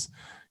 because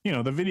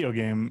the video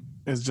game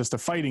is just a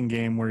fighting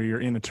game where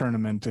you're in a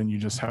tournament and you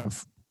just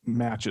have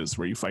matches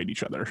where you fight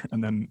each other,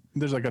 and then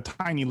there's like a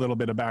tiny little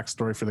bit of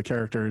backstory for the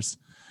characters.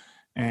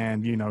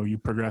 And, you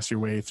progress your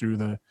way through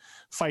the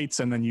fights,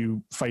 and then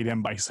you fight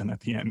M. Bison at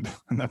the end.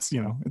 And that's,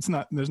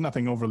 there's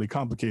nothing overly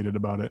complicated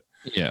about it.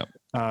 Yeah.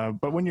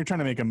 But when you're trying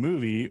to make a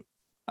movie,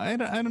 I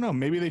don't know,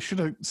 maybe they should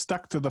have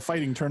stuck to the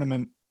fighting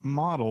tournament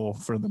model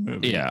for the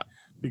movie. Yeah.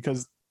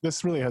 Because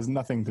this really has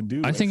nothing to do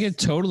with. I think it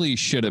totally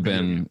should have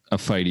been a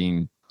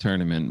fighting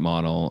tournament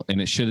model, and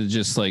it should have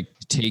just like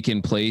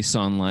taken place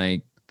on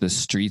like the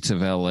streets of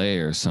LA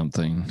or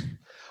something.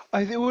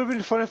 I think it would have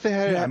been fun if they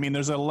had. Yeah, I mean,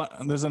 there's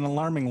an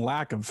alarming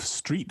lack of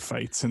street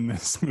fights in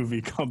this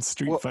movie called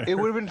Street Fighter. It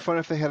would have been fun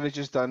if they had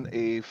just done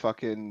a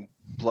fucking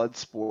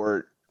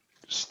Bloodsport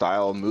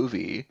style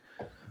movie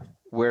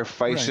where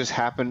fights just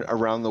happen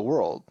around the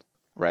world,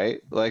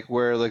 right? Like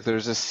where like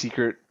there's a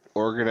secret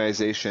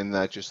organization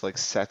that just like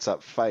sets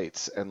up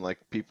fights, and like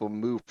people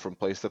move from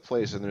place to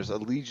place, and there's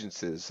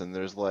allegiances, and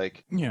there's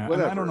like whatever.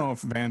 And I don't know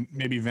if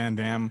Van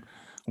Damme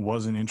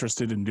wasn't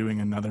interested in doing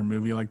another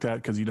movie like that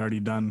because he'd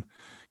already done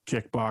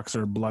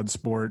Kickboxer,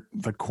 Bloodsport,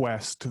 The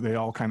Quest. They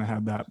all kind of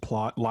had that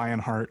plot.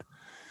 Lionheart.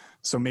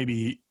 So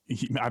maybe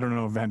I don't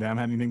know if Van Damme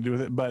had anything to do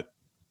with it, but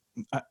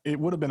it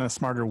would have been a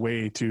smarter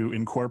way to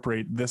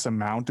incorporate this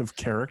amount of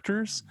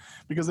characters,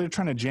 because they're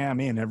trying to jam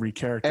in every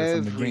character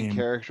from the game. Every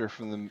character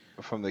from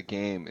the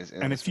game is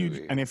in this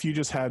movie. And if you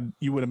just had,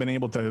 you would have been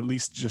able to at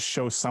least just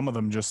show some of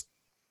them just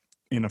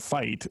in a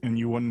fight, and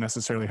you wouldn't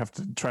necessarily have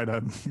to try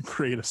to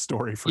create a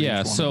story for each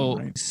one. So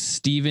right?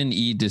 Stephen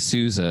E.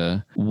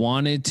 D'Souza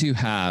wanted to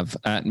have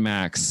at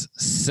max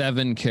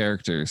 7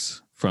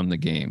 characters from the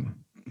game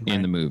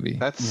in the movie.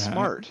 That's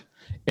smart.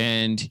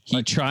 And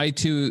he tried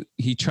to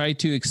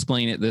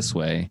explain it this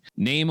way: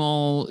 name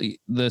all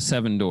the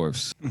 7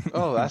 dwarfs.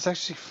 Oh, that's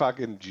actually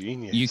fucking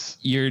genius.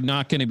 You're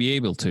not going to be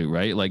able to,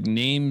 right? Like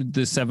name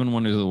the 7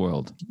 wonders of the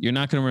world. You're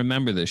not going to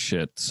remember this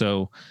shit.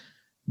 So,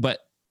 but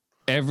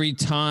every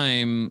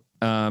time,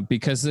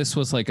 because this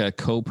was like a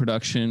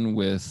co-production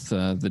with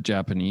the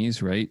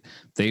Japanese, right?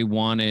 They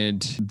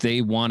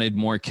wanted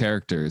more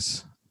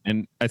characters,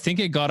 and I think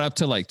it got up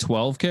to like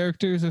 12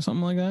 characters or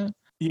something like that.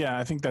 Yeah,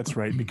 I think that's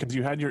right, because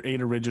you had your 8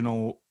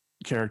 original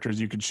characters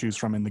you could choose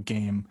from in the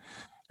game,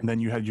 and then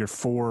you had your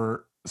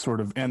 4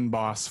 sort of end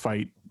boss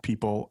fight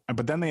people.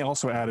 But then they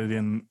also added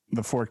in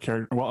the 4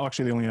 characters. Well,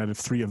 actually, they only added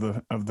 3 of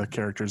the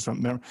characters. I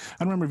don't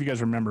remember if you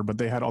guys remember, but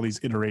they had all these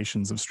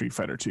iterations of Street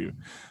Fighter 2.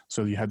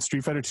 So you had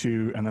Street Fighter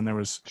 2, and then there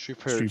was Street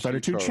Fighter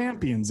 2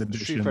 Champions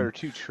Edition, Street Fighter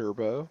 2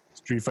 Turbo,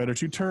 Street Fighter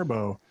 2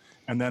 Turbo,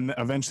 and then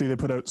eventually they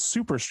put out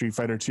Super Street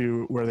Fighter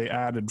 2, where they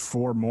added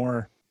 4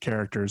 more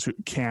characters.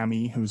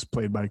 Cammy, who's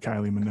played by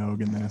Kylie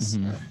Minogue in this,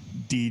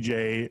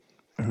 DJ,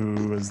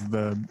 who was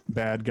the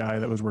bad guy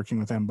that was working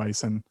with M.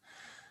 Bison,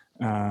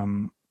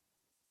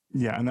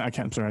 Yeah, and I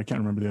can't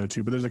remember the other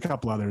two, but there's a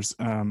couple others.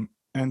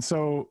 And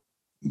so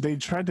they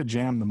tried to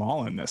jam them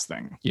all in this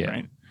thing,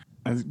 right?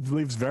 And it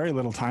leaves very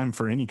little time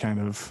for any kind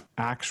of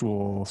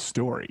actual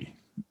story.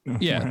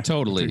 Yeah,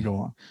 totally. To go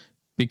on.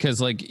 Because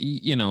like,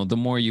 you know, the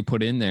more you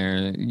put in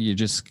there,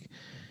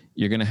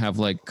 you're going to have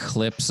like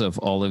clips of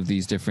all of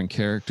these different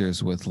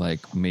characters with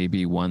like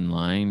maybe 1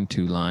 line,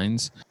 2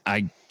 lines.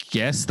 I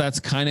guess that's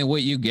kind of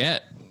what you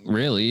get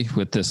really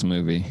with this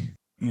movie.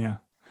 Yeah.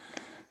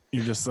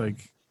 You're just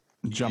like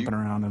jumping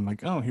around and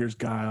like, oh, here's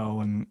Guile.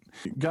 And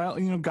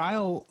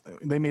Guile,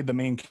 they made the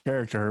main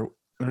character.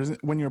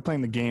 When you were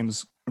playing the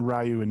games,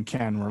 Ryu and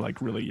Ken were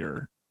like really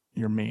your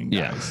main guys.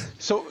 Yeah.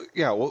 So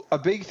yeah, well, a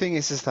big thing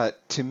is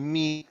that to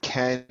me,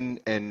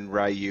 Ken and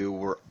Ryu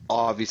were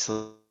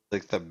obviously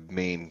like the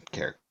main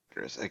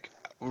characters. Like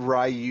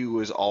Ryu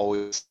was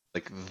always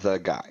like the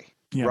guy.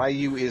 Yeah.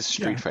 Ryu is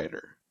Street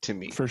Fighter to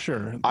me, for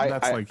sure.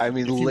 I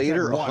mean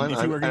later on,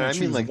 I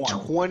mean like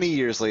 20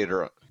 years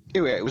later.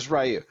 Anyway, it was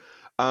Ryu.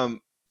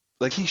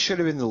 Like he should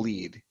have been the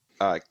lead.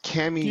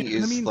 Cammy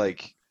is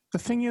like. The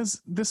thing is,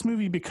 this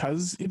movie,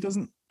 because it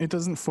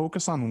doesn't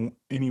focus on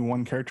any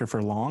one character for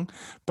long,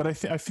 but I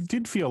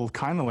did feel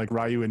kind of like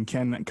Ryu and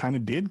Ken kind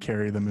of did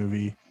carry the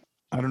movie.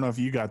 I don't know if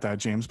you got that,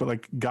 James, but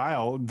like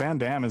Guile, Van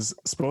Damme is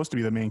supposed to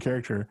be the main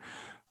character,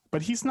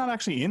 but he's not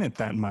actually in it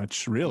that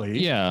much, really.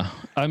 Yeah.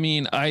 I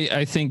mean,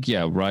 I think,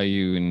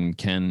 Ryu and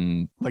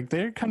Ken, like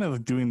they're kind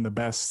of doing the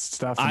best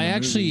stuff. I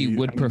actually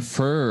would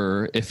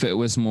prefer if it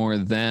was more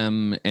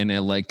them and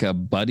a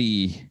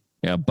buddy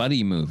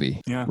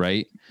movie. Yeah.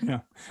 Right. Yeah.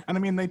 And I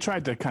mean, they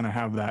tried to kind of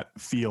have that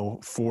feel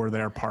for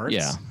their parts.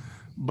 Yeah.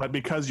 But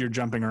because you're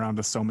jumping around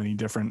to so many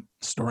different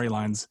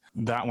storylines,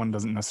 that one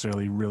doesn't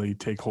necessarily really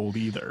take hold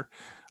either.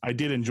 I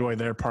did enjoy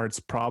their parts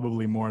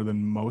probably more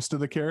than most of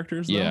the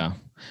characters, though. Yeah.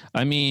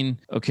 I mean,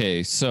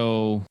 okay,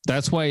 so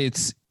that's why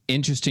it's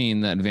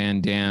interesting that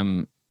Van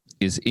Damme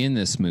is in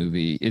this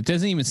movie. It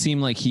doesn't even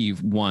seem like he,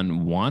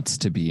 1, wants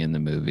to be in the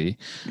movie,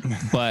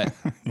 but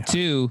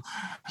 2,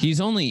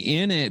 he's only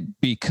in it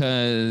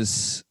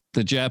because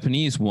the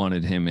Japanese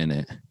wanted him in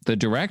it. The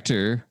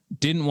director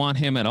didn't want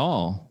him at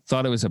all,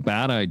 thought it was a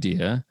bad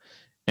idea,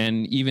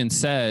 and even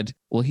said,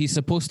 well, he's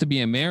supposed to be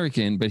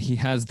American, but he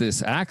has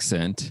this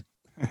accent.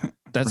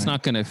 That's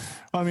not going to...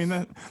 I mean,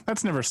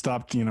 that's never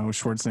stopped,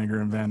 Schwarzenegger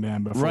and Van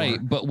Damme before. Right,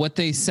 but what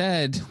they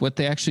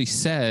actually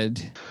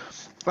said...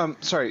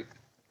 Sorry.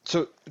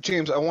 So,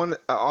 James,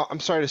 I'm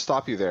sorry to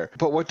stop you there,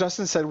 but what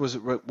Dustin said was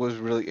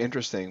really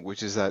interesting,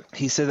 which is that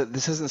he said that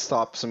this hasn't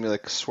stopped somebody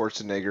like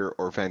Schwarzenegger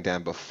or Van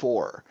Damme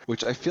before,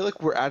 which I feel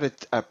like we're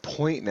at a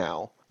point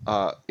now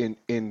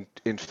in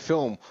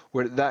film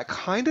where that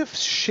kind of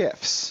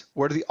shifts,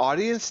 where the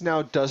audience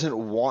now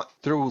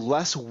they're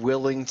less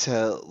willing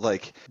to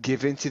like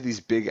give into these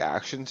big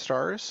action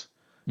stars.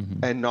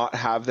 Mm-hmm. And not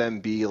have them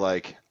be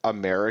like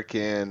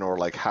American or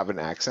like have an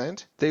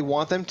accent. They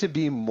want them to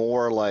be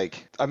more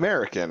like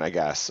American, I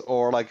guess,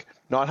 or like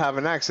not have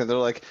an accent. They're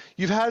like,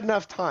 you've had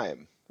enough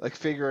time, like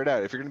figure it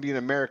out. If you're going to be an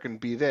American,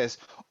 be this,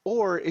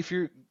 or if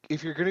you're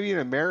going to be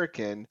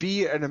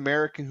an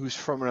American who's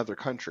from another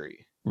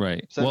country.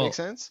 Right. Does that make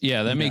sense?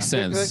 Yeah, that makes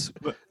sense.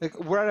 Like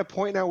we're at a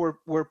point now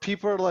where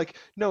people are like,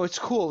 no, it's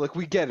cool. Like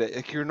we get it.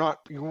 Like you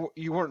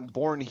weren't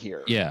born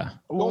here. Yeah.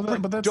 Well,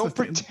 but that's don't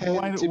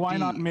pretend. Why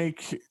not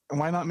make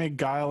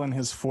Guile and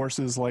his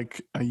forces like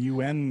a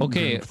UN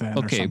group then,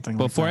 or something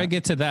before like that? I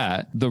get to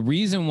that, the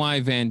reason why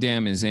Van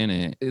Damme is in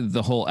it,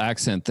 the whole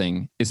accent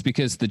thing, is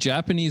because the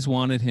Japanese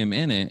wanted him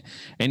in it,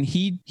 and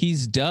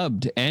he's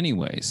dubbed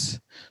anyways.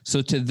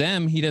 So to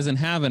them, he doesn't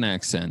have an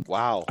accent.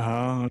 Wow.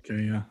 Oh,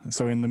 okay, yeah.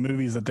 So in the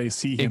movies that they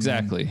see him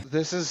exactly.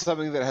 This is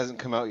something that hasn't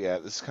come out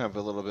yet. This is kind of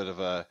a little bit of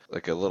a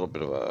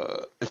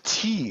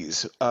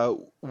tease.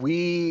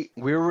 We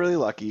were really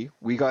lucky.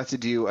 We got to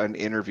do an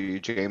interview,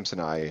 James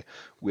and I,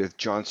 with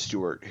Jon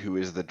Stewart, who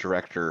is the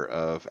director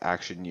of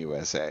Action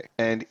USA.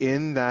 And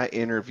in that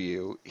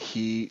interview,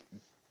 he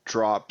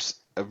drops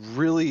a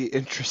really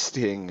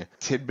interesting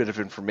tidbit of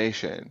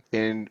information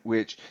in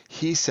which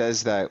he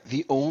says that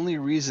the only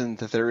reason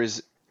that there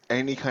is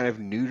any kind of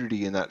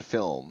nudity in that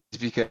film is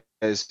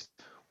because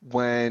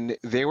when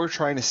they were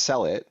trying to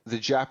sell it, the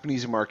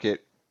Japanese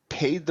market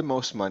paid the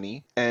most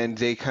money and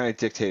they kind of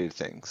dictated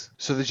things.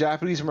 So the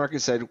Japanese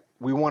market said,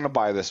 we want to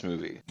buy this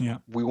movie. Yeah.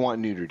 We want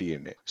nudity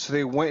in it. So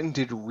they went and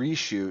did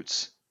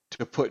reshoots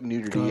to put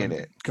nudity in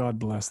it. God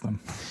bless them.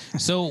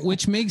 So,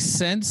 which makes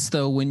sense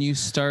though when you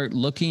start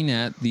looking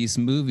at these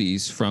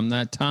movies from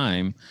that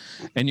time,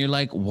 and you're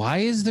like, why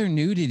is there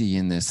nudity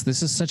in this?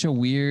 This is such a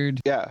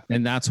weird. Yeah.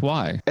 And that's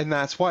why.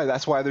 That's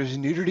why there's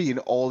nudity in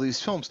all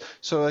these films.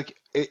 So like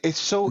it's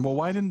so. Well,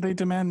 why didn't they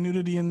demand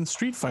nudity in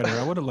Street Fighter?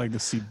 I would have liked to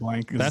see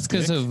Blanca's. That's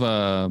because of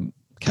Capcom.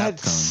 That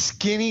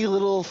skinny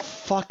little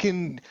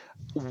fucking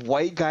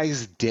white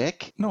guy's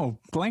dick. No,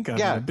 Blanca.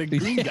 Yeah, the big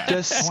green guy. I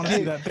want to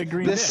see that big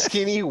green. The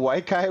skinny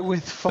white guy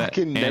with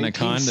fucking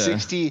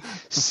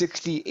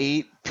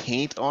 1968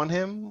 paint on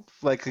him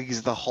like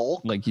he's the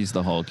Hulk. Like he's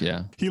the Hulk,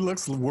 yeah. He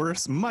looks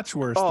worse, much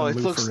worse. Oh, than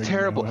it Lou looks Ferrigno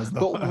terrible. as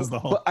the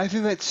Hulk. But I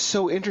think that's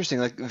so interesting.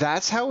 Like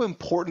that's how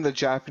important the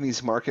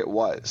Japanese market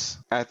was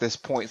at this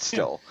point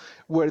still,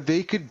 where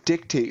they could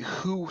dictate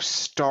who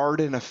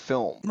starred in a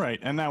film. Right,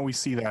 and now we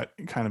see that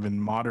kind of in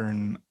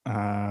modern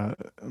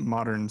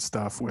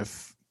stuff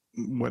with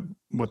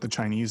what the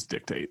Chinese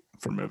dictate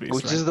for movies,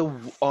 which right? is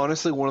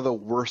honestly one of the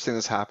worst things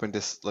that's happened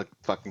to like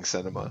fucking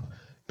cinema.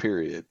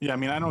 Period. Yeah, I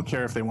mean, I don't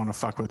care if they want to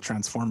fuck with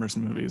Transformers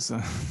movies.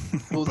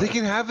 Well, they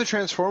can have the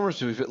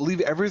Transformers movies, but leave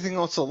everything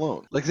else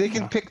alone. Like they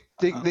can pick,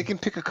 they can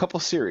pick a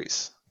couple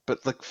series,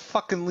 but like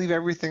fucking leave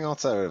everything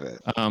else out of it.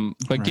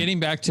 But getting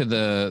back to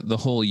the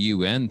whole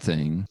UN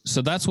thing,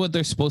 so that's what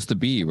they're supposed to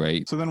be,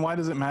 right? So then why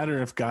does it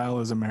matter if Guile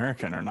is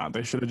American or not?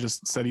 They should have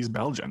just said he's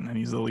Belgian and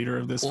he's the leader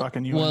of this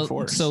fucking UN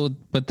force.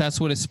 But that's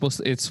what it's supposed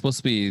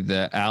to be,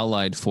 the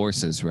Allied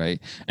forces, right?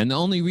 And the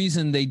only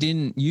reason they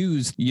didn't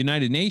use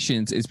United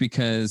Nations is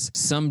because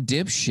some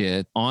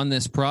dipshit on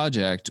this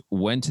project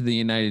went to the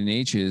United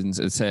Nations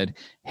and said,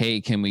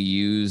 hey, can we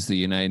use the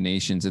United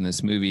Nations in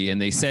this movie?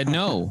 And they said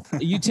no.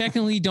 You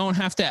technically don't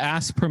have to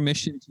ask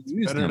permission to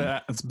use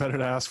them. It's better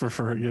to ask for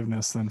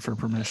forgiveness than for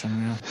permission.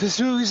 Yeah. This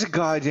movie's a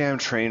goddamn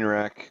train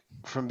wreck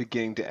from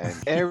beginning to end.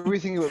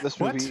 Everything about this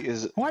movie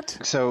is what?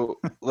 So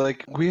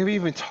like we haven't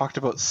even talked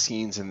about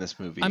scenes in this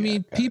movie. I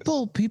mean,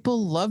 people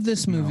love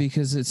this movie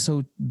because it's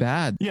so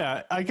bad.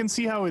 Yeah, I can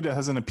see how it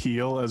has an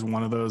appeal as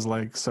one of those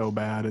like so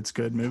bad it's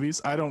good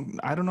movies. I don't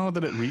know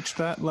that it reached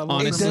that level.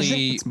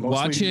 Honestly,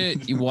 watch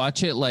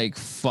it like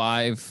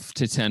 5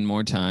 to 10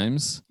 more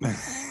times.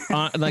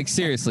 Like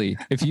seriously,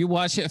 if you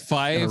watch it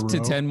 5 to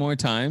 10 more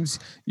times,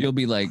 you'll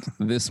be like,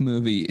 this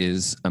movie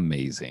is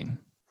amazing.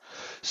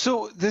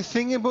 So the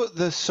thing about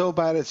the so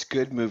bad it's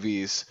good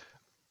movies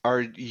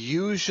are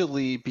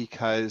usually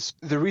because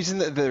the reason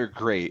that they're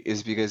great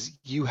is because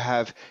you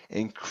have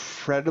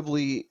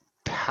incredibly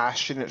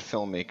passionate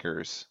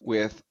filmmakers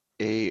with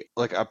a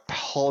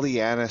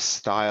Pollyanna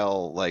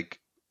style like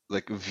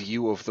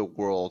view of the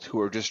world who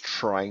are just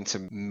trying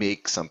to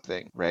make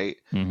something, right?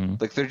 Mm-hmm.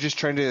 Like they're just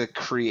trying to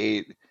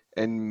create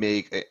and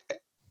make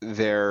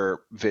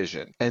their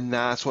vision, and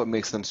that's what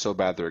makes them so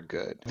bad they're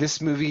good. This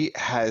movie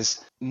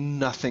has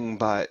nothing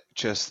but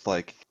just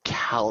like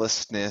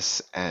callousness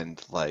and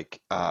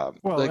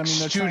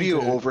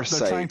studio oversight.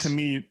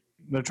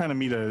 They're trying to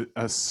meet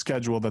a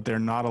schedule that they're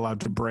not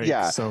allowed to break.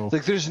 Yeah, so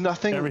like there's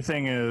nothing.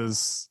 Everything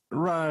is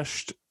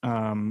rushed.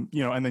 And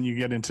then you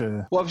get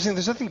into. Well, I'm saying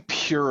there's nothing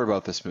pure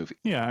about this movie.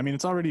 Yeah, I mean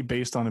it's already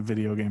based on a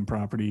video game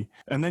property,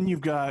 and then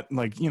you've got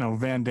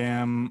Van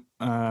Damme.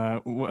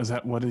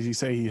 What did he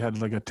say? He had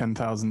like a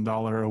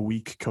 $10,000 a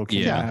week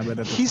cocaine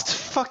habit. He's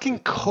fucking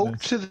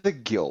coked to the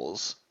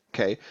gills.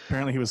 Okay.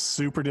 Apparently he was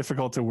super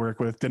difficult to work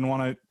with. Didn't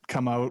want to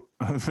come out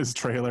of his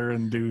trailer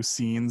and do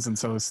scenes, and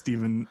so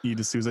Stephen E.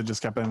 D'Souza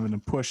just kept having to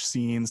push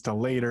scenes to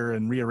later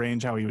and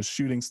rearrange how he was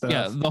shooting stuff.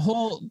 Yeah, the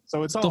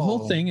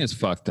whole thing is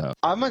fucked up.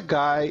 I'm a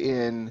guy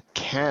in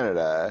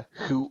Canada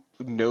who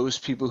knows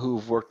people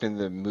who've worked in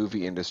the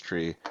movie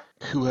industry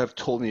who have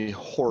told me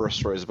horror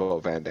stories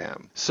about Van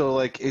Damme. So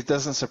like it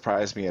doesn't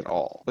surprise me at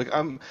all. Like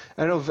I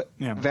know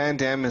Van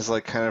Damme has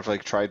like kind of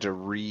like tried to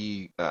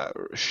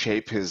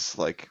reshape his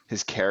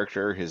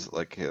character, his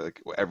like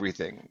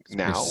everything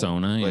now.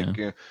 Persona,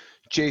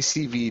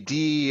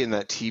 JCVD and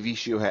that TV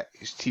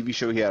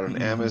show he had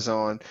on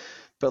Amazon.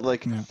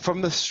 But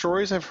from the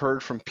stories I've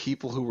heard from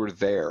people who were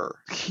there,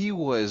 he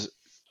was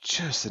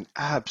just an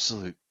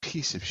absolute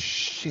piece of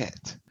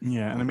shit.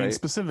 Yeah, and I mean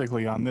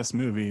specifically on this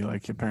movie,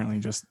 like apparently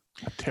just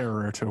a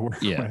terror to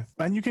work with.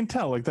 And you can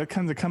tell like that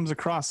kind of comes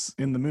across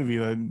in the movie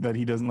that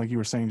he doesn't, like you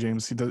were saying,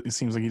 James, it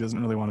seems like he doesn't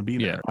really want to be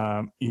there.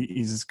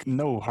 He's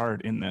no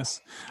heart in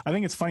this. I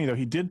think it's funny though,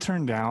 he did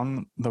turn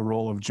down the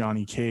role of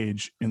Johnny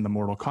Cage in the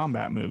Mortal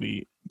Kombat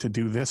movie to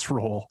do this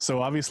role.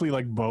 So obviously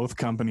like both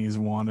companies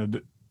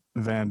wanted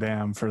Van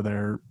Damme for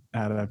their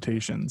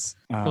adaptations.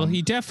 Well,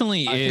 he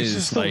definitely is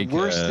just the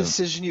worst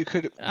decision you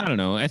could. I don't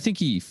know. I think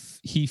he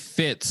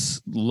fits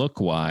look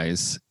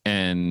wise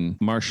and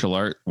martial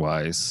art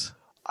wise.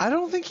 I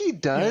don't think he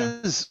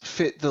does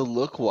fit the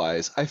look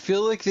wise. I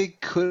feel like they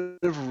could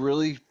have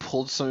really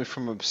pulled something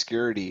from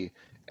obscurity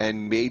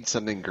and made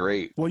something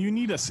great. Well, you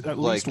need at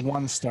least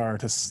one star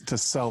to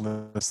sell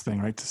this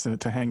thing, right?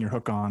 To hang your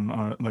hook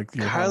on, like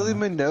your Kylie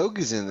Minogue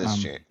is in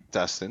this,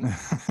 Dustin.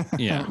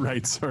 Yeah,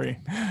 right. Sorry,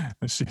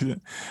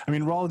 I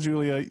mean, Raul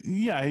Julia.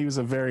 Yeah, he was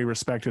a very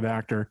respected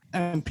actor,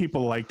 and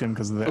people liked him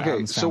because the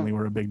Addams family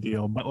were a big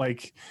deal. But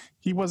like,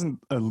 he wasn't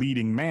a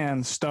leading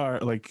man star.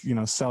 Like,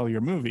 sell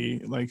your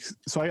movie. Like,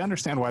 so I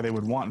understand why they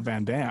would want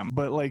Van Damme.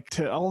 But like,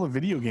 to all the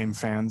video game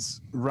fans,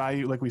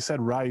 Ryu, like we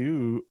said,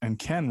 Ryu and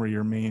Ken were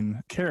your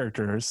main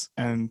characters,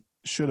 and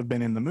should have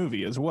been in the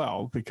movie as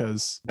well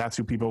because that's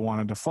who people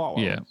wanted to follow.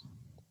 Yeah,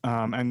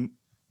 and.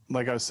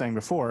 Like I was saying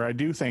before, I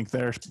do think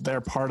their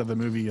part of the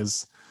movie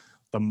is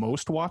the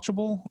most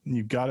watchable.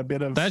 You've got a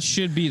bit of that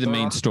should be the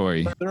main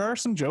story. There are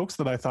some jokes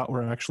that I thought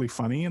were actually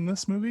funny in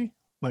this movie,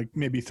 like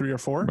maybe 3 or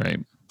 4. Right.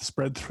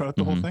 spread throughout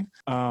the whole thing.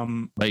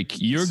 Like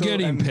you're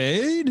getting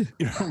paid?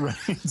 Right.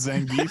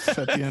 Zangief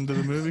at the end of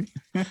the movie.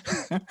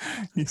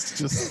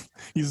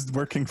 he's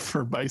working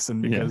for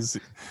Bison because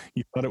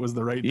he thought it was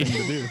the right thing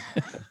to do.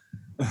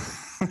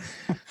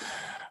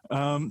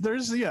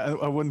 There's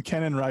when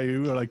Ken and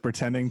Ryu are like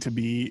pretending to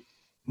be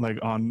like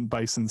on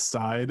Bison's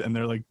side and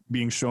they're like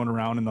being shown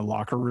around in the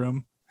locker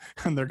room.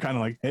 And they're kind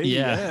of like,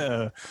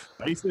 hey,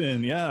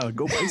 Bison,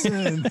 go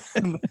Bison.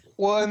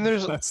 Well, and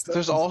there's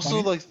also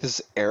funny. Like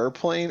this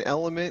airplane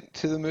element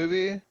to the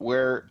movie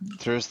where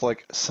there's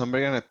like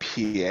somebody on a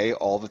PA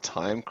all the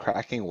time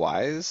cracking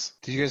wise.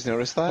 Did you guys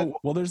notice that? Oh,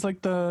 well, there's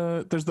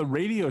the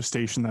radio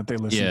station that they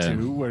listen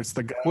to where it's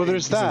the guy. Well,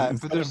 there's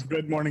that. But there's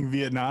Good Morning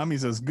Vietnam. He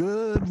says,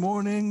 "Good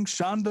morning,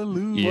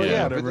 Chandelou."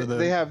 Yeah, but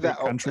they have that,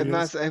 and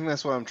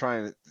that's what I'm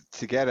trying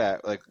to get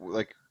at. Like.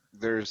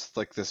 There's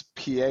like this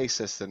PA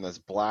system that's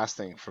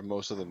blasting for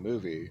most of the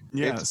movie.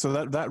 Yeah,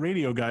 so that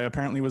radio guy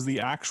apparently was the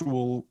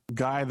actual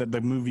guy that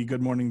the movie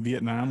Good Morning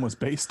Vietnam was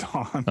based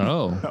on.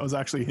 Oh, that was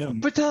actually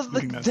him. But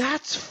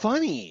that's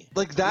funny.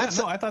 Like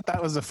that's I thought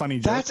that was a funny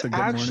joke. That's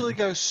actually like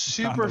a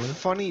super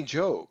funny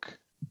joke.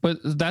 But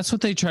that's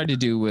what they tried to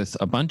do with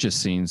a bunch of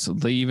scenes.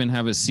 They even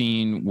have a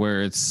scene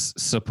where it's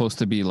supposed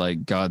to be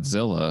like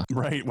Godzilla.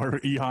 Right, where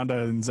E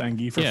Honda and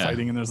Zangief are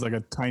fighting, and there's like a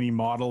tiny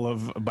model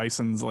of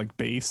Bison's like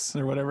base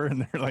or whatever,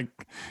 and they're like...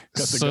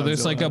 So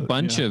there's like a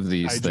bunch of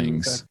these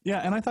things. Yeah,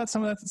 and I thought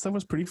some of that stuff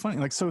was pretty funny.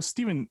 Like, so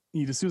Steven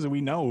E. D'Souza,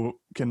 we know,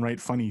 can write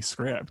funny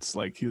scripts.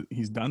 Like,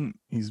 he's done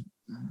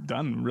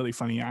really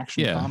funny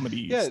action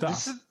comedy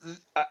stuff.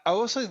 I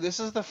will say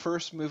this is the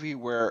first movie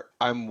where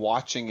I'm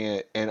watching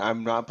it and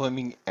I'm not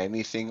blaming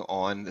anything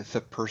on the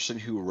person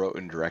who wrote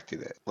and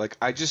directed it. Like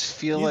I just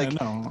feel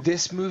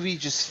this movie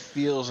just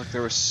feels like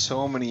there were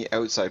so many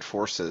outside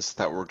forces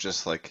that were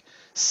just like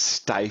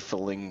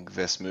stifling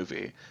this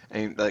movie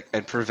and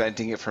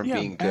preventing it from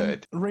being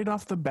good. Right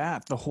off the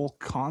bat, the whole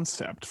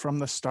concept from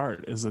the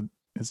start it's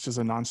just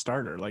a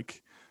non-starter.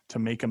 Like to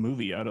make a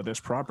movie out of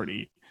this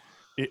property,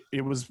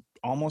 it was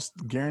almost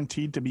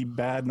guaranteed to be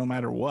bad no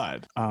matter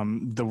what.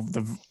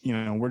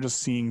 We're just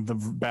seeing the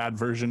bad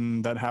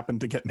version that happened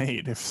to get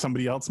made. If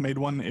somebody else made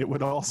one, it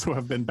would also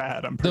have been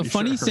bad. I'm pretty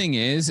sure. The funny thing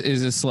is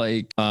it's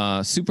like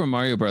Super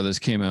Mario Brothers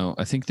came out,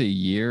 I think the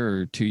year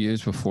or 2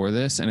 years before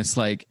this, and it's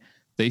like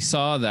they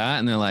saw that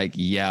and they're like,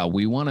 yeah,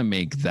 we want to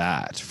make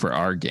that for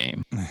our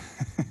game.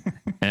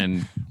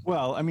 And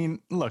well, I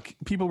mean, look,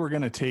 people were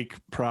going to take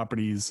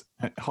properties.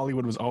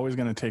 Hollywood was always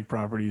going to take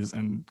properties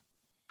and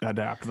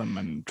adapt them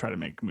and try to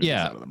make movies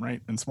out of them,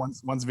 right? And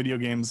once video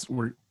games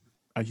were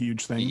a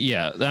huge thing.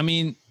 Yeah, I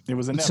mean, it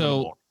was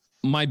inevitable. So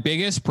my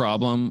biggest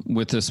problem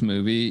with this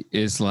movie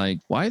is like,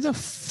 why the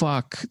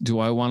fuck do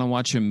I want to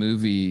watch a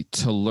movie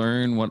to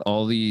learn what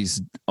all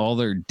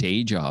their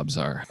day jobs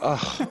are?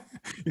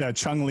 Yeah,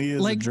 Chung Lee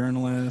is a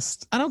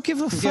journalist. I don't give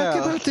a fuck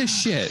about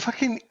this shit.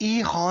 Fucking E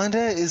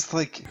Honda is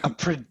like a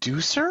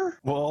producer?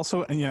 Well,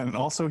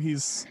 also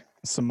he's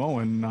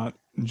Samoan, not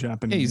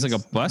Japanese. Yeah, he's like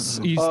a bus.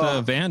 He's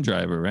the van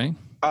driver, right?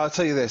 I'll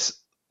tell you this.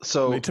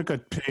 So they took a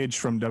page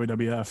from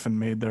WWF and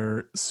made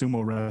their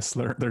sumo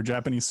wrestler, their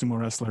Japanese sumo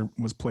wrestler,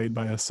 was played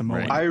by a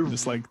Samoan,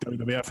 just like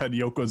WWF had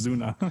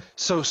Yokozuna.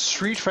 So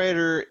Street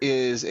Fighter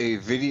is a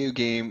video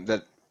game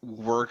that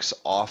works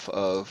off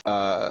of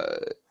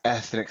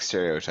ethnic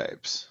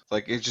stereotypes.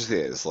 Like it just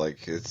is.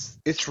 Like it's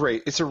a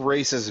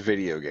racist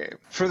video game.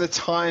 For the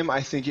time,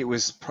 I think it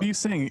was. What are you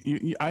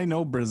saying? I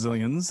know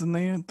Brazilians, and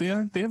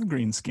they have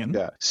green skin.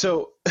 Yeah.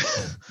 So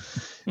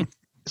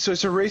so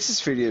it's a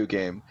racist video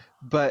game,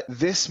 but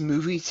this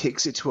movie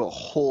takes it to a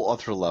whole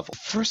other level.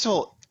 First of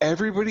all,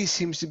 everybody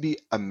seems to be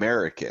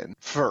American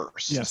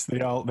first. Yes,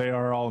 they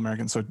are all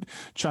American. So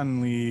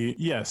Chun-Li,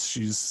 yes,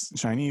 she's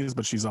Chinese,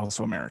 but she's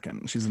also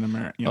American. She's an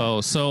American.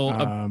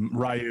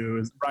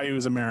 Ryu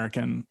is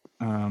American.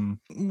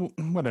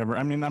 Whatever.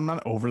 I mean, I'm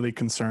not overly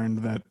concerned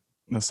that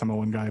the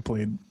Samoan guy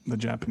played the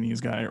Japanese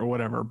guy or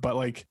whatever, but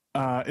like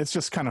it's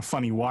just kind of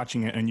funny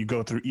watching it and you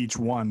go through each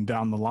one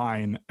down the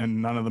line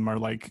and none of them are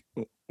like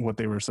what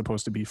they were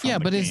supposed to be from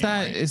but game,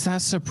 is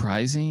that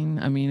surprising?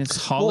 I mean, it's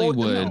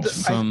Hollywood.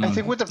 I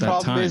think what the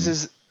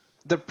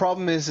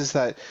problem is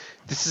that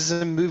this is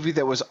a movie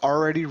that was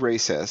already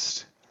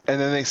racist,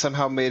 and then they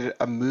somehow made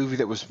a movie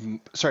that was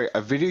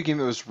a video game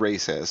that was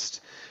racist,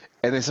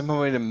 and they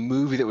somehow made a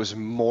movie that was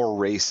more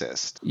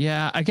racist.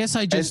 Yeah, I guess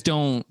I just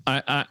don't.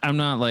 I'm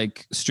not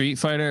like Street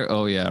Fighter.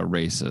 Oh yeah,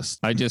 racist.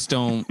 I just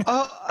don't.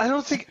 I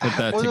don't think put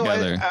that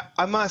together. No,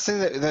 I'm not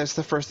saying that that's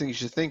the first thing you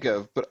should think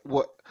of, but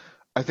what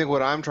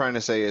I'm trying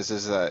to say is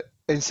that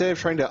instead of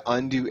trying to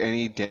undo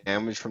any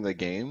damage from the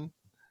game,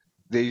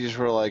 they just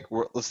were like,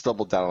 let's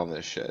double down on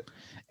this shit.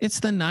 It's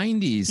the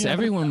 90s. Yeah,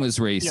 everyone was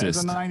racist. Yeah, the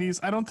 90s.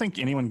 I don't think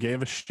anyone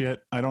gave a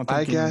shit. I don't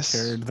think anyone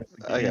cared that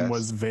the game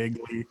was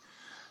vaguely.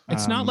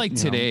 It's not like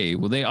today.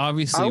 Well, they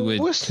obviously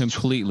would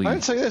completely.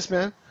 I'd say this,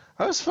 man.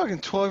 I was fucking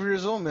 12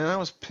 years old, man. I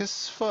was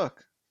pissed as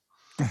fuck.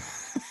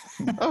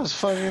 I was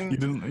fucking.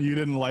 You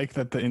didn't like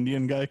that the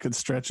Indian guy could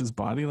stretch his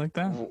body like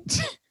that?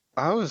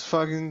 I was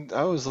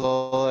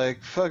all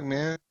like, fuck,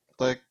 man.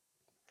 Like,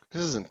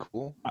 This isn't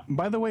cool.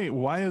 By the way,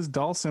 why is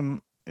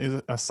Dalsim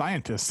is a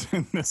scientist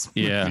in this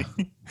movie? Yeah.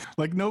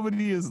 Like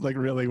nobody is like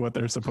really what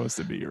they're supposed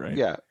to be, right?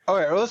 Yeah. All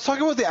right. Well, let's talk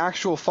about the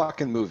actual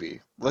fucking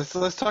movie. Let's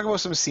talk about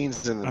some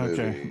scenes in the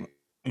movie. Okay.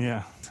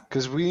 Yeah.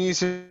 Because we need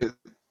to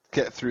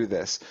get through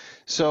this.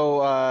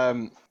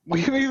 So we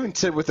haven't even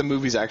said what the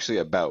movie's actually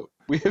about.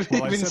 We haven't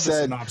Well, I even said the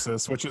said.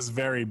 synopsis, which is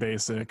very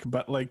basic,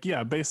 but like,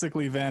 yeah,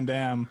 basically Van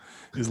Damme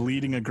is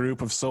leading a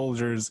group of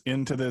soldiers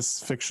into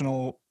this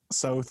fictional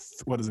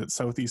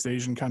Southeast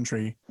Asian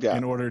country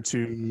in order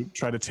to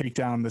try to take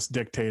down this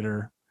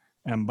dictator,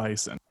 M.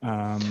 Bison.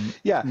 So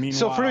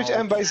pretty much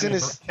M. Bison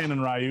Ken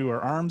and Ryu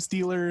are arms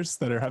dealers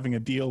that are having a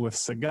deal with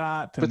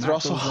Sagat. But they're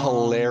also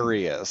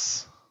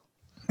hilarious.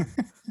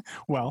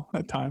 Well,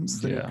 at times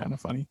they're kind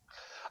of funny.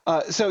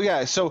 So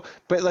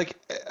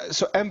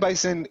M.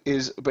 Bison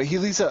but he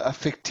leads a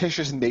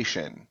fictitious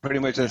nation, pretty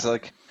much that's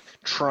like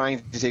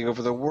trying to take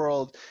over the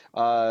world.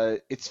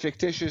 It's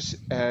fictitious,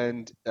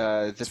 and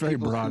it's very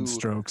broad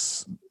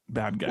strokes.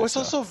 Bad guy. Well, it's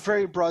also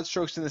very broad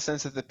strokes in the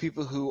sense that the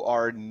people who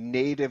are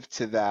native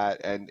to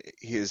that and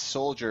his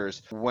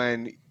soldiers,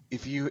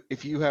 if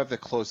you have the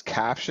closed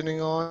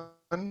captioning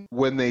on,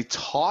 when they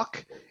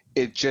talk,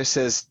 it just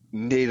says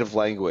native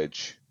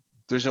language.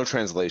 There's no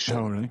translation.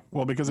 Oh, really?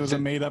 Well, because it was a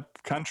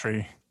made-up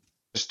country.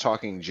 Just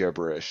talking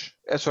gibberish.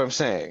 That's what I'm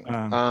saying.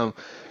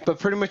 But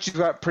pretty much you've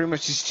got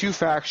these two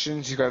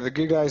factions. You've got the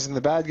good guys and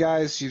the bad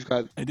guys. You've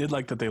got. I did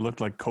like that they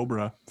looked like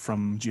Cobra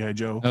from G.I.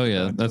 Joe. Oh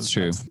yeah, that's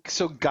true.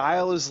 So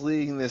Guile is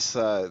leading this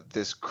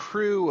this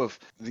crew of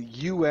the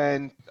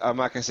UN. I'm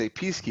not going to say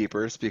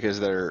peacekeepers because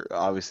they're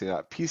obviously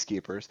not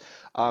peacekeepers.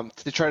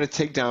 To try to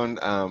take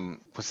down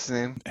what's his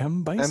name?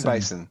 M. Bison. M.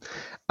 Bison.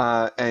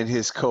 And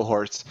his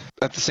cohorts.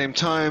 At the same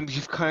time,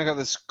 you've kind of got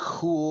this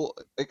cool.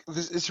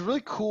 It's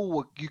really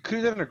cool. You could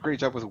have done a great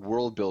job with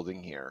world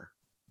building here,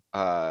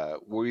 where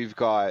we've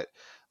got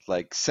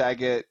like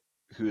Sagat,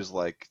 who's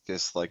like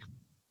this like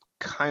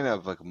kind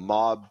of like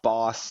mob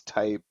boss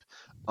type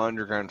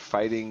underground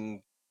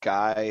fighting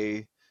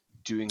guy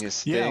doing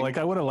his thing. Yeah, like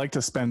I would have liked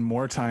to spend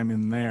more time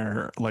in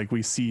there. Like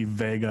we see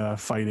Vega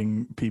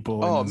fighting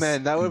people. Oh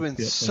man, that would have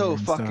been so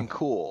fucking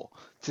cool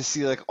to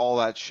see like all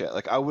that shit.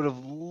 Like I would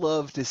have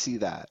loved to see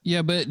that.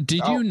 Yeah, but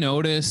did you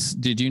notice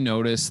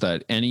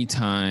that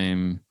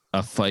anytime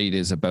a fight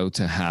is about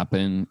to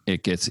happen,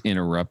 it gets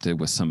interrupted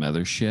with some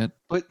other shit?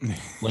 But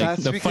like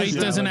the fight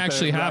doesn't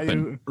actually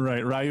happen.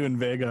 Right, Ryu and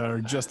Vega are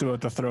just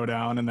about to throw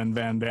down, and then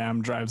Van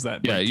Damme drives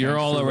that. Yeah, you're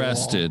all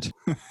arrested.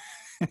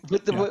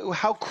 But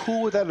how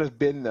cool would that have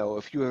been though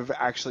if you have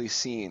actually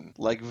seen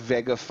like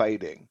Vega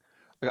fighting?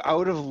 Like, I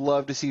would have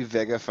loved to see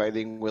Vega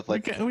fighting with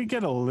like we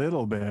get a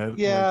little bit.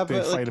 Yeah, like, they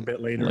but fight a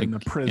bit later in the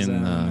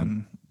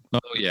prison. Oh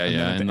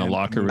yeah, in the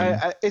locker room.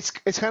 It's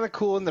kind of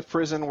cool in the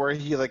prison where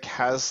he like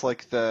has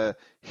like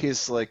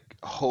his like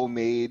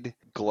homemade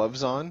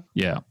gloves on.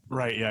 Yeah.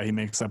 Right. Yeah, he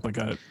makes up like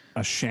a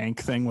shank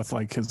thing with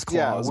like his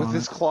claws. Yeah, with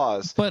his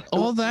claws. But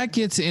all that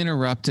gets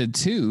interrupted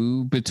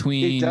too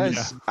between. It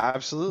does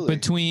absolutely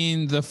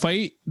between the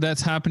fight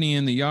that's happening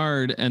in the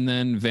yard and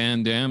then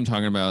Van Damme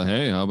talking about,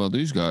 hey, how about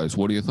these guys?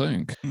 What do you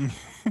think?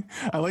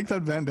 I like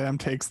that Van Damme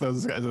takes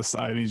those guys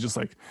aside and he's just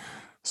like,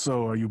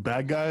 so are you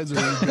bad guys or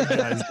are you good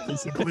guys,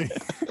 basically?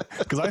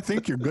 Because I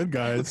think you're good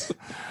guys.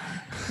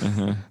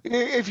 Uh-huh.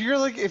 If you're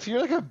like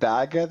a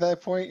bad guy at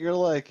that point, you're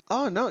like,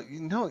 oh no,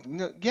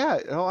 yeah,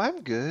 no, I'm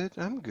good.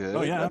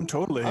 Oh yeah,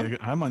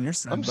 I'm on your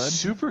side, I'm bud.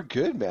 super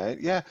good, man.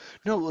 Yeah,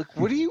 no, like,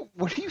 what are you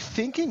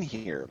thinking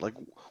here? Like,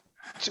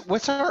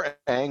 what's our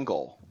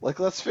angle? Like,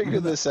 let's figure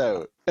this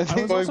out. And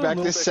then going back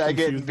to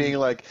Sagat and being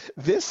like,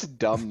 this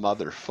dumb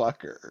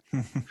motherfucker.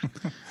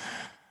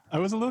 I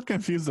was a little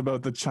confused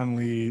about the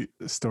Chun-Li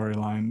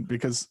storyline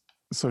because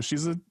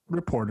she's a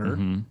reporter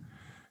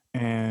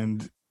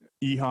and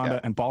E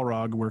Honda and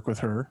Balrog work with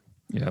her.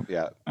 Yeah.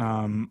 Yeah.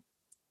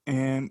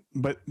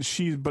 But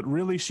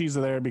really she's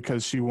there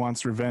because she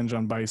wants revenge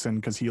on Bison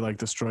because he like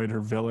destroyed her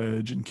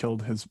village and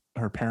killed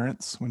her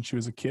parents when she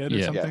was a kid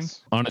or something.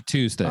 Yes. On a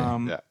Tuesday.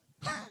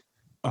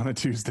 On a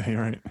Tuesday,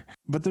 right?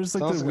 But there's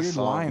like the weird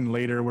line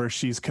later where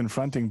she's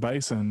confronting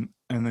Bison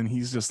and then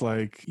he's just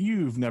like,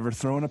 you've never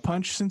thrown a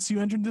punch since you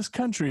entered this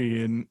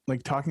country, and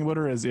like talking about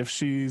her as if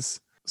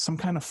she's some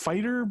kind of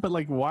fighter, but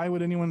like why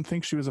would anyone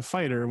think she was a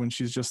fighter when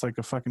she's just like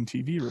a fucking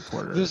TV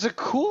reporter? There's a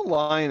cool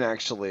line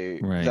actually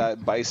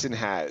that Bison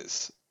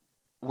has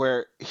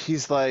where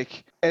he's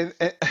like, and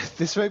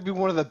this might be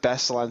one of the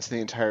best lines in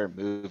the entire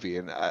movie,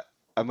 and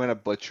I'm gonna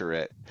butcher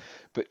it,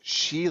 but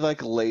she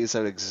like lays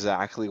out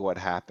exactly what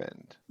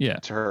happened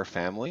to her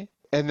family,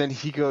 and then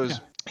he goes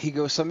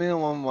something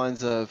along the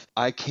lines of,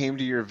 I came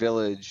to your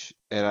village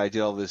and I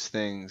did all these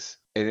things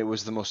and it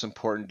was the most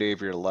important day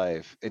of your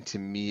life, and to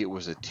me it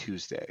was a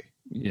Tuesday.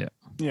 Yeah,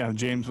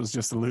 James was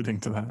just alluding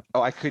to that.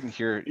 Oh, I couldn't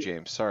hear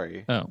James,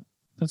 sorry. Oh,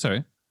 that's all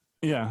right.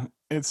 Yeah,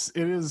 it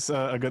is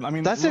a good, I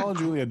mean, Raul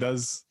Julia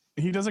does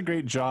a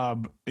great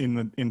job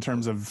in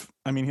terms of,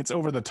 I mean, it's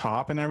over the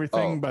top and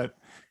everything, but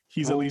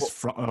he's at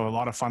least a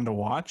lot of fun to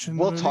watch.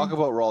 We'll talk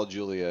about Raul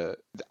Julia.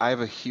 I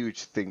have a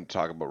huge thing to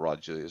talk about Raul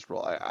Julia's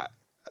role.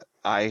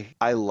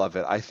 I love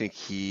it. I think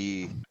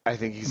he's. I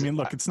mean,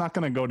 look, it's not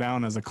going to go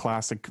down as a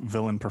classic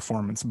villain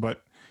performance,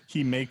 but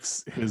he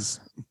makes his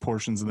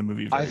portions of the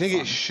movie very I think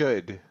fun. it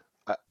should.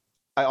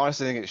 I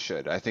honestly think it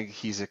should. I think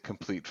he's a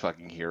complete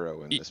fucking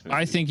hero in this movie.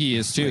 I think he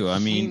is too. Like, I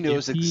mean, he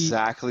knows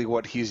exactly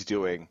what he's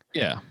doing.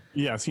 Yeah.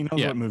 Yes, he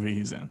knows what movie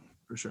he's in.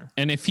 For sure.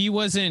 And if he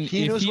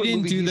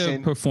didn't do the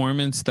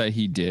performance that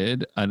he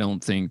did, I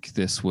don't think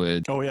this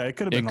would. Oh yeah, it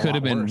could have been. It could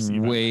have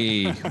been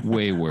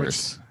way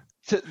worse.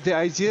 The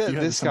idea that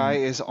this guy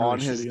is on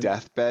his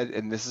deathbed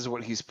and this is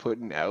what he's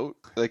putting out,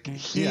 like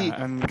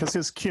and because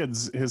his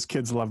kids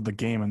love the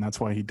game and that's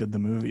why he did the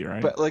movie,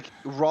 right? But like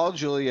Raul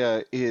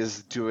Julia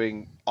is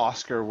doing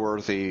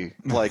Oscar-worthy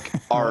like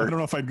art. I don't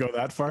know if I'd go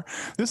that far.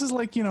 This is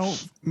like,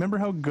 remember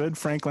how good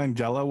Frank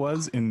Langella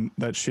was in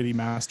that shitty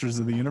Masters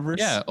of the Universe?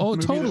 Yeah. Oh,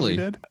 totally.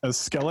 Did as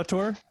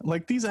Skeletor.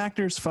 Like these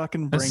actors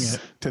fucking bring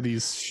it to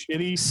these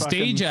shitty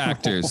stage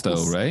actors,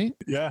 roles. though, right?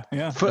 Yeah.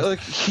 But like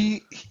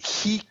he's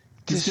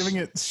giving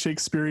it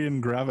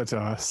Shakespearean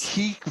gravitas.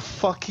 He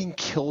fucking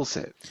kills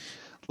it.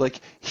 Like,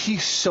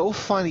 he's so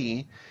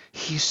funny.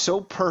 He's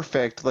so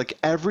perfect. Like,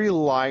 every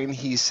line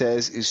he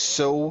says is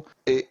so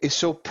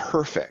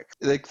perfect.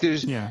 Like,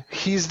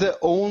 he's the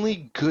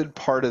only good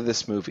part of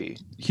this movie.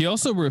 He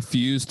also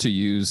refused to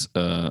use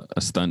a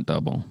stunt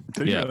double.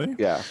 Did he really?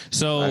 Yeah.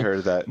 So I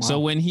heard that. So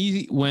when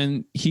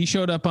he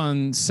showed up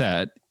on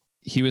set,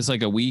 he was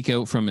like a week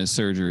out from his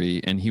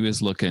surgery and he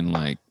was looking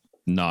like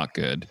not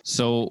good.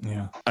 So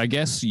I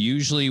guess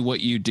usually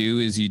what you do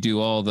is you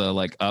do all the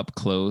like up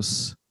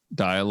close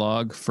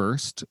dialogue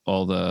first,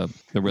 all the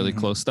really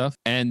close stuff,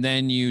 and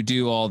then you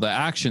do all the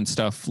action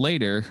stuff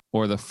later,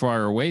 or the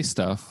far away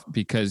stuff,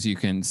 because you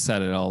can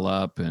set it all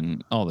up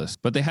and all this.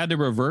 But they had to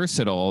reverse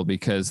it all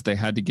because they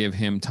had to give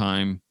him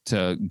time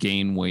to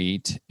gain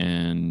weight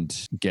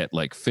and get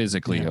like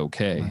physically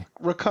okay.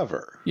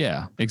 Recover.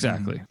 Yeah,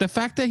 exactly. The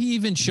fact that he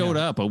even showed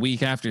up a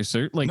week after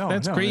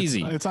that's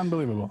crazy. It's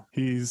unbelievable.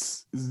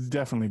 He's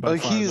definitely by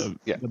far the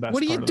best.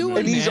 What are you doing,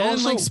 man? He's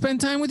also like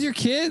spend time with your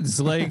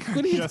kids. Like,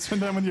 what are you?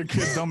 Spend time with your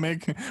kids. Don't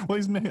make. Well,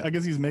 I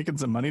guess he's making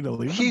some money to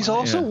leave. He's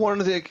also one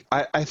of the.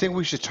 I think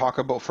we should talk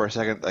about for a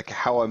second like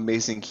how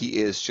amazing he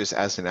is just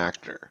as an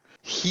actor.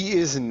 He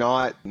is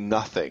not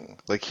nothing.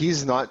 Like,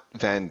 he's not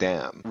Van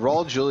Damme.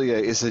 Raul Julia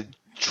is a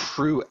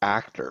true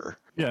actor.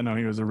 Yeah, no,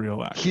 he was a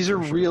real actor. He's a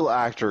real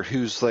actor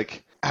who's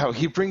like,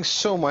 he brings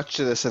so much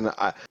to this. And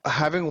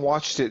having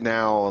watched it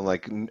now and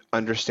like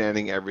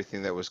understanding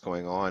everything that was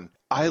going on,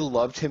 I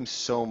loved him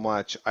so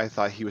much. I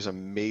thought he was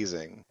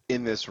amazing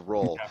in this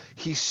role. Yeah.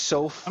 He's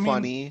so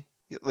funny.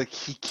 Like,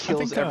 he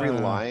kills every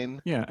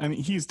line. Yeah, and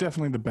he's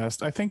definitely the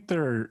best. I think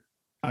there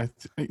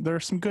are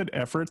some good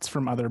efforts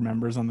from other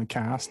members on the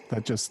cast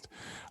that just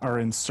are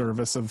in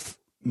service of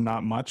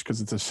not much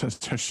because it's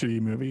just a shitty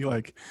movie.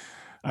 Like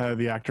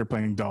the actor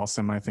playing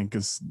Dalsum, I think,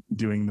 is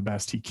doing the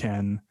best he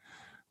can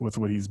with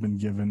what he's been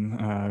given.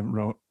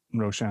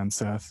 Roshan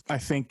Seth. I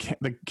think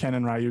the Ken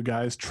and Ryu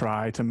guys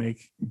try to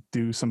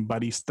do some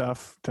buddy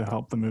stuff to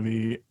help the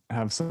movie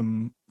have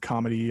some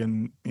comedy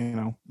and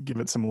give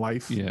it some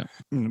life. Yeah.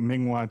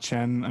 Ming-Na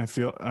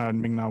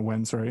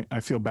Wen, sorry.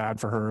 I feel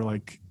bad for her,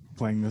 like,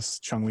 playing this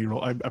Chung-Li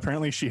role.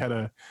 Apparently she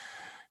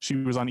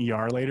was on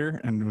ER later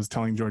and was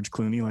telling George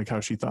Clooney like how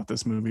she thought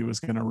this movie was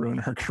going to ruin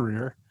her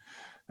career,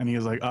 and he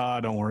was like,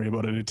 don't worry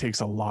about it, it takes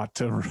a lot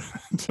to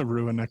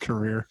ruin a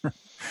career.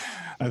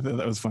 I thought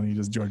that was funny.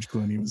 Just George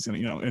Clooney was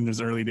in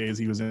his early days,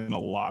 he was in a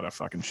lot of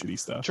fucking shitty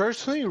stuff. George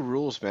Clooney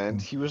rules, man.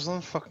 He was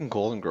on fucking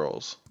Golden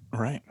Girls,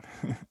 right?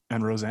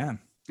 And Roseanne.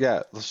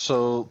 Yeah,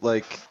 so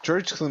like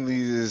George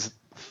Clooney is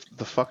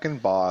the fucking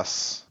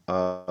boss.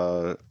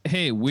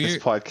 Hey, this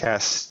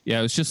podcast. Yeah,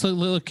 I was just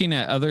looking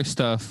at other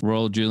stuff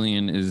Raul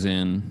Julian is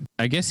in.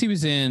 I guess he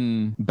was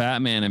in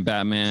Batman and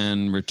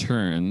Batman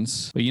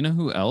Returns. But you know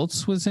who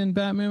else was in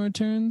Batman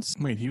Returns?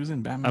 Wait, he was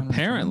in Batman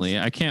Apparently,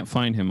 Returns? I can't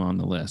find him on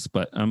the list,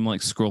 but I'm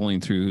like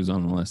scrolling through who's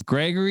on the list.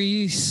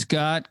 Gregory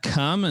Scott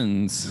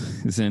Cummins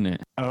is in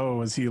it. Oh,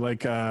 was he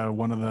like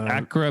one of the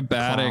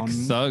Acrobatic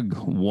Thug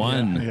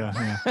 1?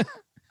 Yeah.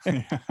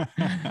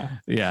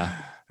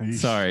 Yeah.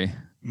 Sorry.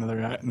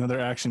 Another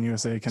Action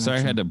USA connection. Sorry,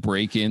 I had to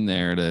break in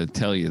there to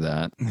tell you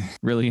that.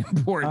 Really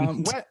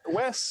important.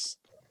 Wes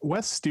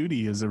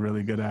Studi is a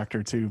really good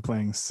actor too,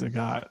 playing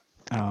Sagat.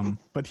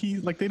 But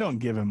they don't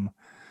give him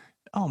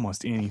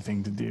almost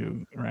anything to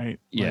do, right?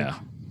 Yeah.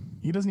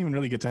 He doesn't even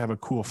really get to have a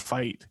cool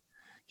fight.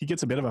 He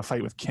gets a bit of a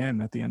fight with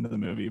Ken at the end of the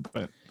movie,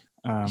 but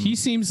he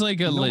seems like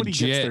a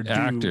legit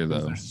actor,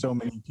 though. There's so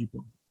many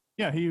people.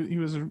 Yeah,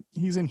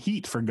 he's in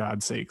Heat, for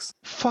God's sakes.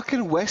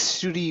 Fucking Wes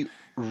Studi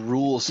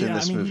rules in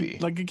this movie.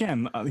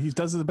 He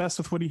does the best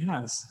with what he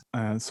has.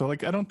 So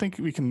like, I don't think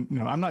we can,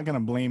 I'm not going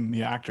to blame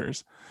the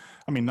actors.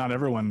 I mean, not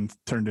everyone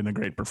turned in a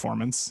great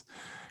performance.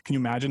 Can you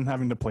imagine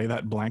having to play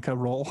that Blanca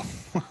role?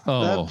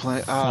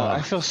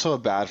 I feel so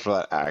bad for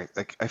that act.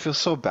 Like, I feel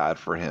so bad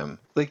for him.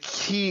 Like,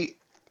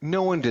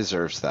 no one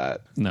deserves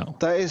that. No.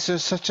 That is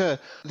just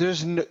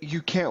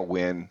you can't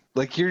win.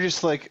 Like, you're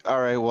just like,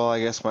 all right, well,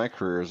 I guess my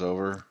career is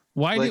over.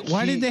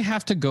 Why did they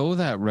have to go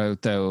that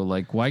route though?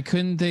 Like, why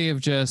couldn't they have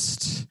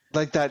just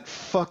like that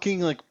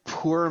fucking like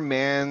poor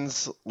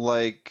man's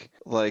like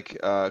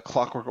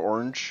Clockwork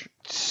Orange?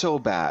 So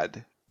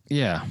bad.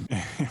 Yeah.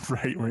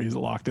 Right, where he's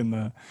locked in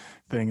the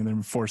thing and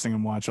then forcing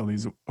him to watch all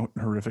these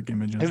horrific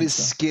images. And his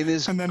skin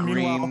is and then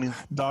green. Meanwhile,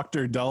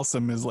 Dr.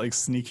 Delsum is like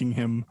sneaking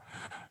him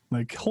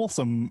like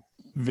wholesome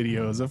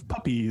videos of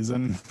puppies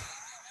and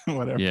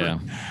whatever.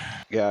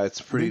 Yeah,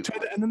 it's pretty.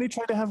 And then they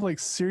tried to have like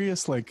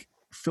serious like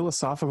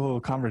philosophical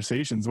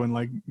conversations when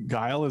like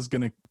Guile is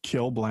gonna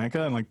kill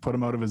Blanca and like put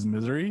him out of his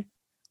misery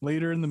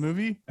later in the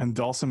movie, and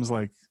Dulcim's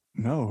like,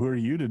 no, who are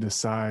you to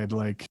decide?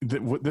 Like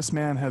this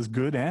man has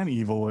good and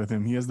evil with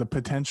him. He has the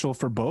potential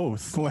for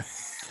both.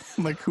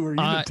 Like who are you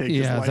to take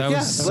his life? That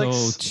was so. I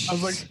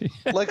was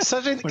like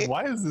such an. Like,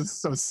 why is this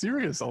so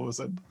serious all of a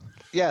sudden?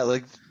 Yeah,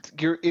 like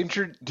you're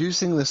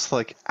introducing this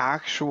like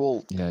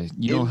actual. Yeah,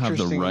 you don't have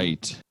the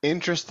right.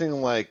 Interesting,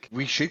 like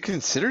we should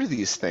consider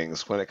these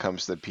things when it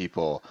comes to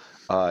people.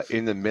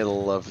 In the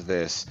middle of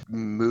this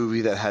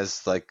movie that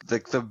has like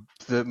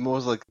the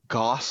most like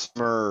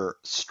gossamer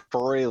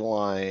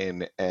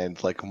storyline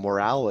and like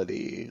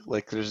morality,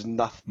 like there's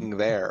nothing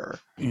there.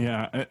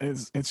 Yeah,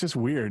 it's just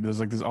weird.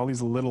 There's all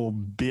these little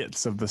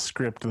bits of the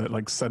script that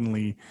like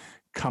suddenly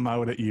come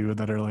out at you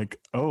that are like,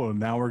 oh,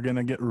 now we're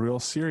gonna get real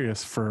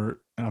serious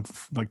for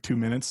like 2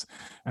 minutes,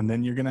 and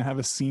then you're gonna have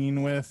a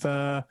scene with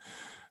a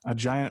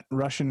giant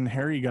Russian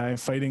hairy guy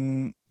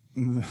fighting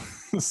the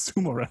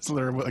sumo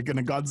wrestler like in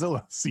a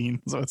Godzilla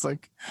scene. So it's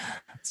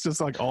just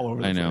like all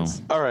over the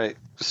place. All right,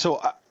 so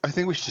I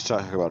think we should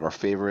talk about our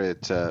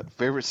favorite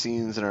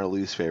scenes and our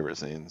least favorite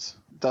scenes.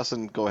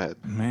 Dustin, go ahead.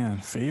 Man,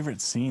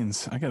 favorite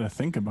scenes, I gotta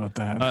think about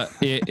that.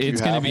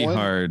 It's gonna be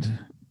hard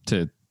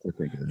to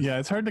think of this. Yeah,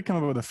 it's hard to come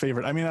up with a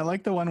favorite. I mean, I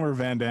like the one where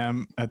Van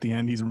Damme at the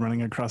end, he's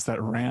running across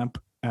that ramp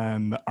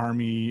and the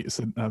army,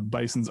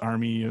 Bison's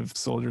army of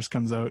soldiers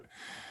comes out,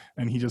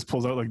 and he just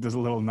pulls out like this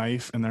little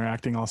knife and they're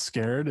acting all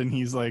scared. And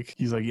he's like,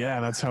 yeah,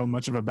 that's how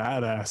much of a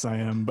badass I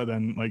am. But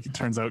then like it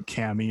turns out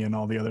Cammy and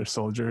all the other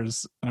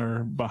soldiers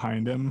are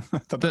behind him.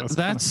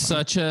 That's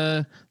such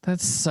a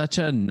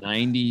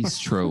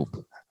 90s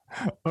trope.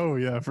 Oh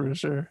yeah, for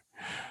sure.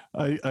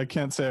 I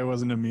can't say I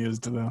wasn't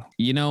amused though.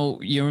 You know,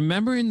 you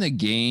remember in the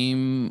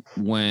game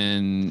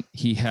when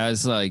he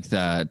has like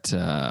that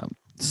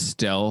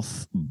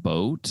stealth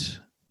boat?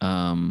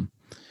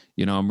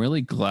 You know, I'm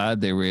really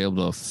glad they were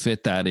able to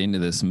fit that into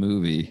this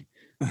movie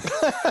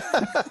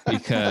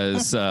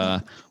because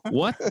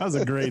what? That was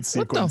a great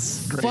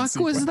sequence. What the fuck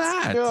was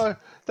that? You know,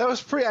 that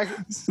was pretty.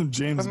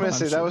 James I'm gonna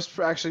say Bond that was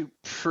actually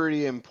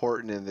pretty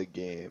important in the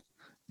game.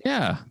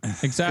 Yeah,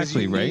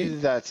 exactly. You right.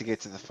 needed that to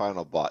get to the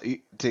final boss.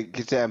 To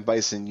get to M.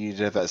 Bison, you needed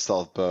to have that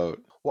stealth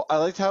boat. Well, I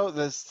liked how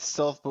the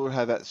stealth boat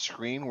had that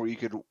screen where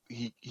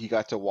he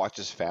got to watch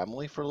his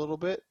family for a little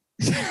bit.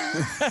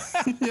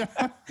 Yeah,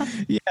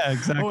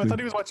 exactly. Oh, I thought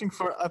he was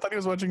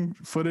watching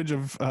footage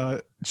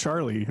of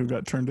Charlie, who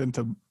got turned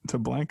into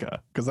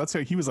Blanca, because that's how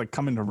he was like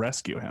coming to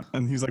rescue him,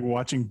 and he's like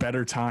watching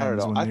Better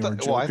Times. I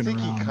think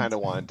he kind of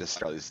wanted to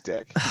Charlie's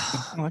dick.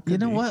 You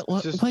know what?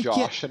 Just like,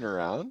 joshing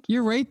around.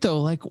 You're right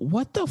though. Like,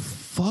 what the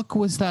fuck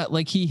was that?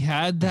 Like, he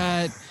had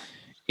that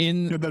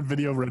in he had that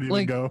video ready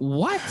like, to go.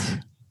 What?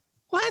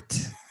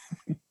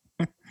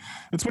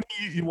 It's what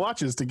he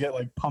watches to get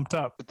like pumped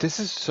up. This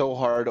is so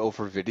hard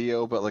over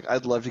video, but like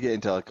I'd love to get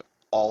into like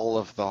all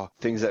of the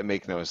things that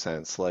make no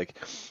sense. Like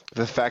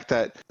the fact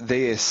that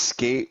they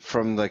escape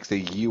from like the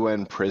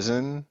UN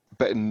prison,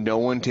 but no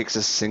one takes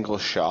a single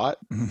shot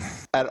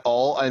at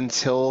all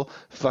until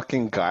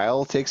fucking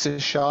Guile takes a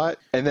shot.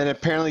 And then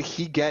apparently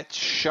he gets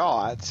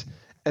shot.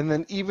 And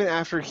then even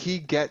after he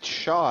gets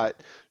shot,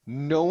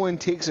 no one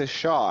takes a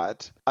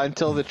shot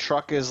until the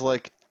truck is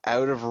like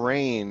out of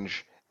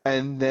range.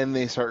 And then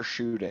they start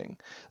shooting.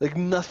 Like,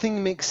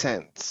 nothing makes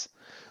sense.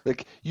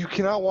 Like, you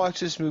cannot watch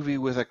this movie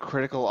with a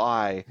critical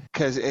eye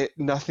because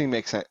nothing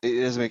makes sense.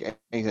 It doesn't make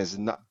any sense.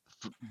 Not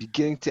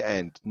beginning to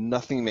end,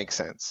 nothing makes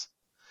sense.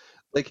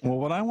 Like, well,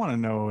 what I want to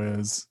know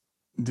is,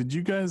 did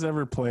you guys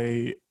ever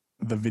play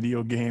the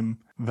video game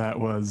that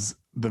was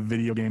the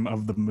video game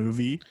of the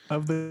movie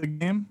of the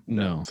game?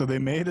 No. So they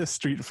made a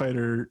Street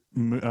Fighter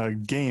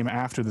game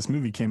after this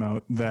movie came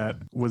out that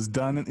was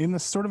done in the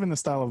sort of in the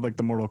style of like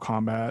the Mortal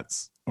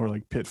Kombat's or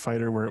like Pit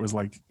Fighter, where it was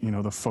like, you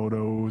know, the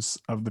photos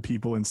of the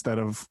people instead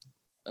of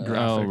graphics.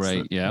 Oh,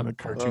 right. Yeah. The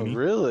cartoony. Oh,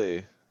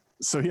 really?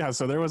 So yeah,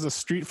 so there was a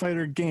Street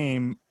Fighter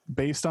game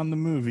based on the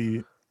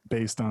movie,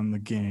 based on the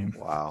game.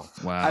 Wow.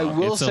 I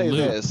will say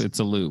this. It's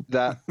a loop.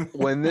 That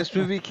when this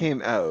movie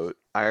came out,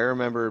 I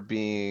remember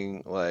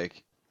being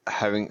like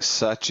having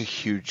such a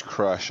huge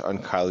crush on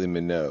Kylie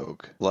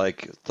Minogue.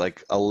 Like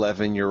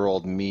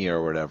 11-year-old me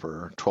or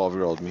whatever,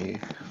 12-year-old me,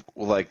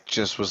 like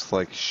just was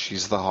like,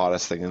 she's the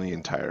hottest thing in the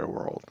entire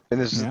world.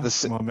 And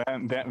well,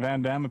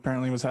 Van Damme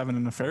apparently was having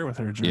an affair with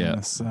her during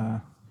this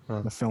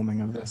the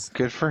filming of this.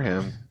 Good for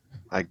him,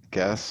 I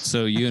guess.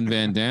 So you and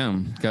Van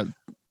Damme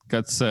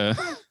got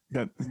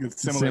got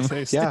similar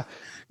taste. Yeah,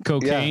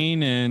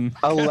 cocaine and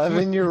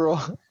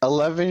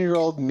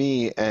 11-year-old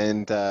me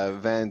and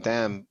Van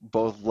Damme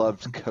both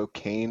loved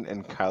cocaine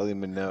and Kylie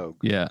Minogue.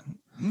 Yeah.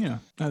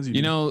 As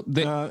you know,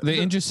 the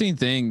interesting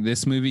thing,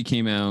 this movie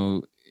came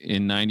out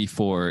in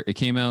 94. It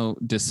came out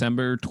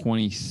December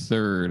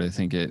 23rd, I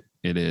think it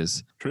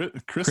is.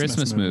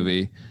 Christmas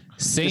movie.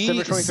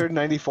 December 23rd,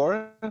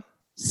 94?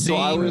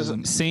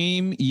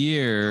 Same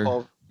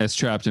year as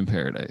Trapped in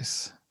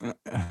Paradise.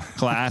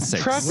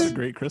 Classic. What a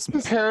great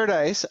Christmas.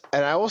 Paradise,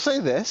 and I will say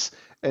this,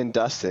 and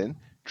Dustin,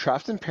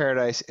 Trapped in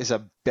Paradise is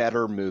a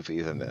better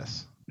movie than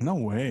this. No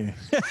way.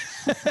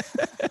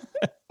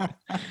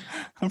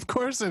 Of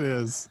course it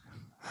is.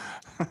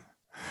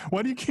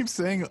 Why do you keep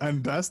saying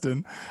I'm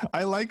Dustin?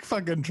 I like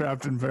fucking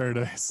Trapped in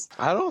Paradise.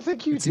 I don't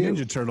think you do.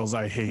 Ninja Turtles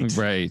I hate.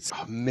 Right.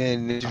 Oh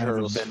man, Ninja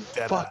Turtles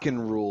fucking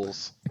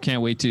rules. I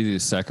can't wait to do the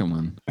second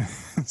one.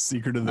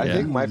 Secret of the I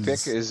think my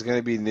pick is going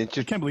to be Ninja.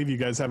 I can't believe you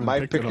guys haven't.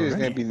 My picked pick it is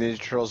going to be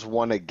Ninja Turtles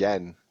 1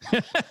 again.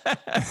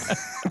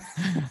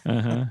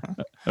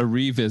 A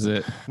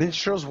revisit.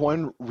 Ninja Turtles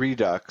 1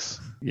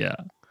 Redux. Yeah.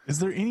 Is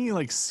there any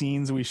like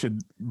scenes we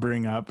should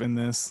bring up in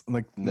this?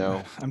 Like,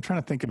 no. I'm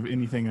trying to think of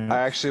anything. I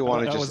actually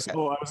want to just.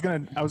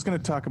 I was gonna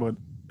talk about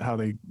how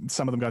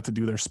some of them got to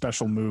do their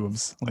special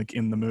moves like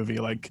in the movie.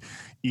 Like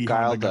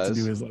Guile got does.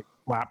 to do his like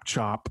lap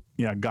chop.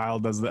 Yeah, Guile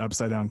does the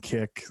upside down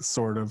kick,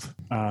 sort of.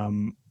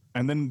 And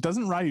then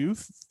doesn't Ryu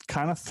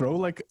kind of throw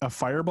like a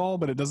fireball,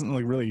 but it doesn't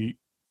like really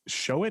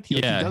show it.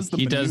 He does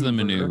the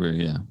maneuver.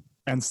 Yeah.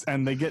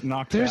 And they get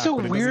knocked. There's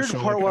back, a weird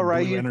part where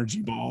Ryu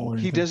energy ball.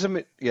 He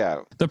doesn't. Yeah.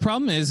 The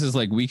problem is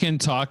like we can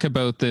talk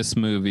about this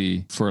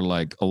movie for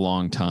like a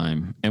long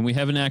time, and we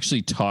haven't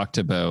actually talked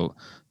about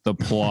the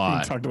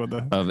plot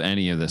of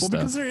any of this stuff.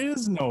 Because there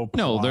is no plot.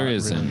 No, there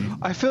isn't. Really.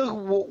 I feel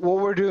like what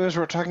we're doing is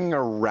we're talking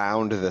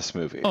around this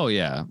movie. Oh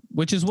yeah,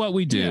 which is what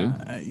we do.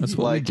 That's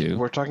what we do.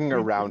 We're talking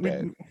around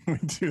it. We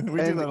do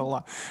that a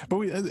lot. But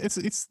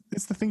it's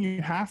the thing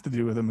you have to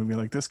do with a movie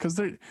like this, because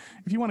if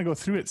you want to go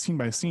through it scene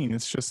by scene,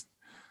 it's just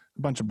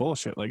a bunch of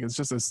bullshit. Like it's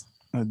just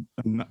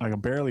like a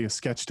barely a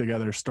sketch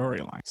together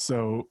storyline.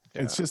 So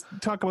it's just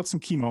talk about some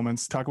key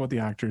moments, talk about the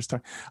actors.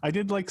 I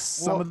did like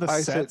some of the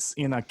sets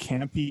in a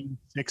campy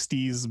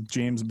 60s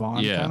James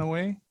Bond kind of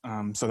way.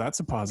 So that's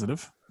a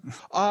positive.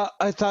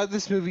 I thought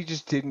this movie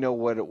just didn't know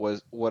what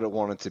it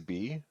wanted to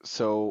be.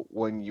 So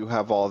when you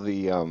have all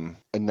the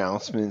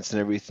announcements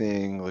and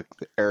everything, like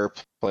the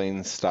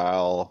airplane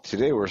style,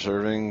 today we're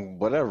serving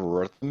whatever,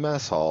 we're at the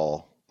mess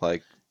hall,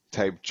 like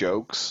type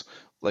jokes,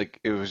 like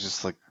it was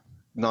just like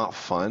not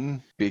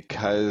fun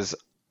because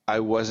I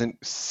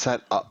wasn't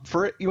set up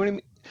for it. You know what I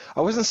mean?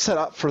 I wasn't set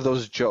up for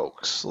those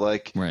jokes.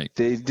 Like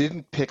they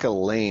didn't pick a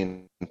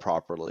lane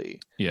properly.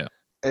 Yeah.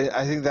 And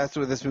I think that's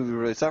what this movie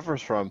really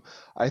suffers from.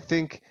 I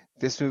think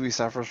this movie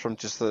suffers from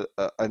just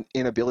an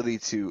inability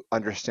to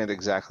understand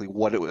exactly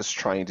what it was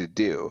trying to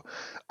do.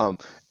 And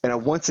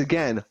once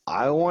again,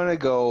 I want to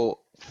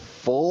go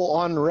full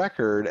on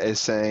record as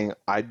saying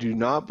I do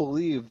not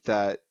believe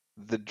that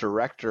the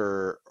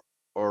director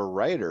or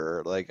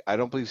writer, like I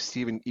don't believe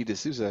Steven E.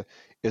 D'Souza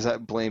is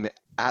at blame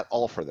at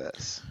all for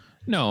this.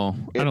 No,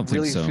 I don't think so.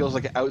 It really feels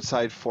like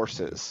outside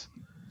forces.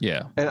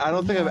 Yeah. And I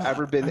don't think I've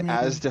ever been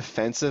as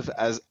defensive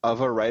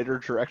of a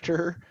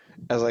writer-director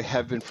as I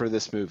have been for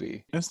this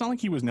movie. It's not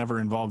like he was never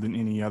involved in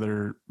any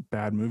other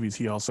bad movies.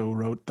 He also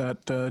wrote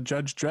that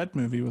Judge Dredd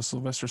movie with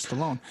Sylvester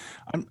Stallone.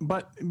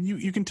 But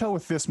you can tell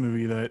with this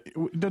movie that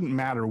it doesn't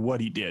matter what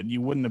he did.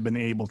 You wouldn't have been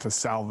able to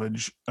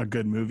salvage a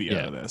good movie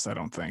out of this, I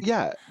don't think.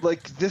 Yeah,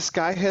 like this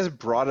guy has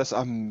brought us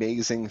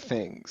amazing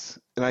things.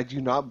 And I do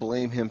not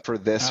blame him for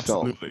this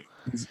film. Absolutely.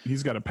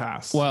 He's got a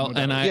pass. Well,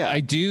 and I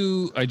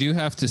do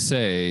have to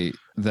say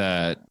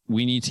that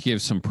we need to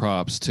give some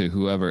props to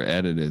whoever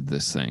edited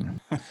this thing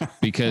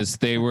because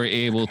they were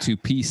able to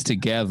piece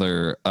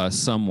together a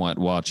somewhat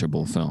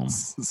watchable film.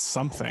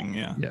 Something,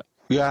 yeah. Yeah.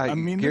 Yeah, I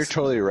mean, you're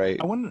totally right.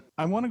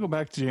 I want to go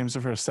back to James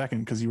for a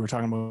second because you were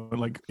talking about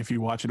like if you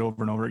watch it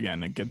over and over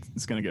again,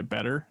 it's going to get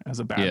better as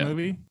a bad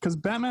movie. Because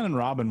Batman and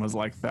Robin was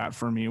like that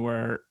for me,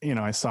 where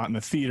I saw it in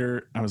the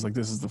theater, I was like,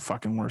 this is the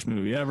fucking worst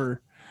movie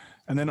ever.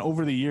 And then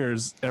over the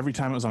years, every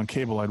time it was on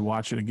cable, I'd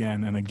watch it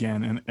again and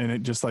again, and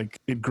it just like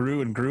it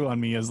grew and grew on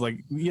me as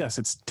like, yes,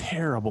 it's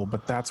terrible,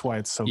 but that's why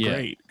it's so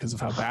great because of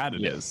how bad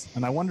it is.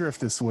 And I wonder if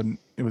this would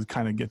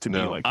kind of get to be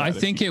like that. I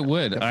think it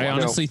would. I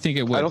honestly think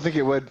it would. I don't think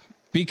it would.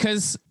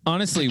 Because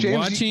honestly,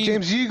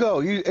 James,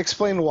 you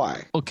explain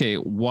why. Okay,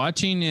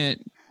 watching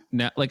it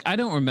now, like I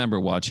don't remember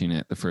watching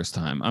it the first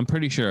time. I'm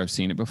pretty sure I've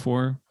seen it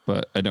before,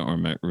 but I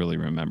don't really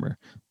remember.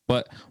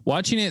 But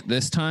watching it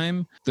this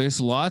time, there's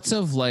lots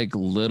of like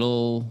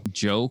little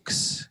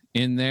jokes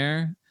in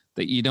there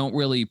that you don't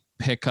really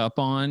pick up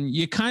on.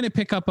 You kind of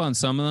pick up on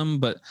some of them,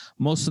 but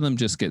most of them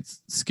just get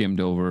skimmed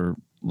over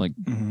like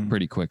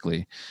pretty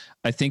quickly.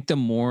 I think the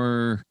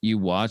more you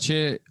watch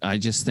it, I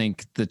just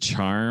think the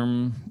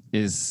charm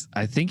is,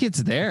 I think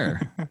it's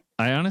there.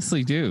 I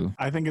honestly do.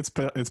 I think it's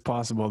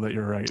possible that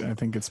you're right. I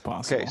think it's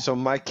possible. Okay, so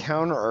my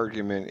counter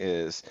argument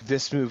is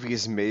this movie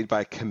is made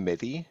by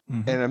committee,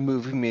 and a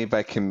movie made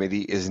by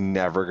committee is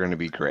never going to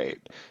be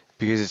great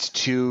because it's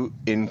too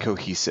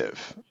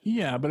incohesive.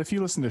 Yeah, but if you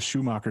listen to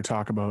Schumacher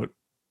talk about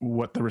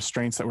what the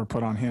restraints that were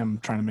put on him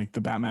trying to make the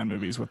Batman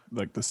movies with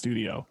like the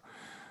studio,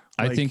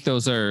 I think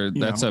that's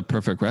a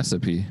perfect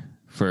recipe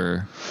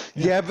for.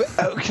 Yeah, but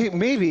okay,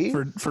 maybe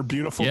for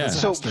beautiful. Yeah.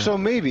 Disaster. So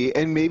maybe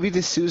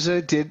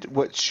D'Souza did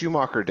what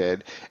Schumacher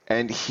did,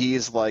 and he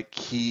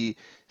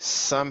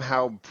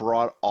somehow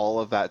brought all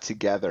of that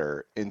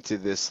together into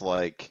this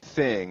like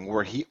thing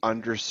where he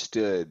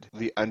understood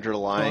the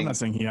underlying. Well, I'm not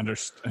saying he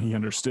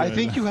understood. I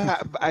think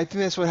I think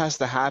that's what has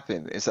to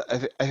happen. Is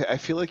I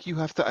feel like you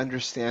have to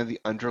understand the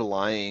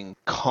underlying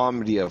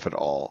comedy of it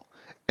all,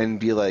 and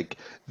be like,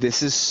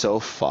 this is so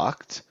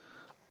fucked.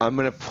 I'm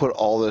going to put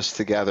all this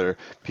together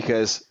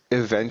because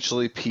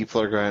eventually people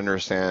are going to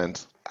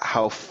understand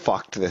how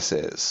fucked this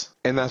is.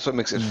 And that's what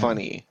makes it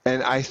funny.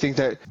 And I think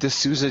that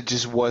D'Souza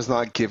just was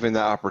not given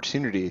that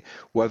opportunity,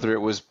 whether it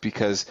was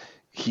because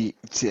his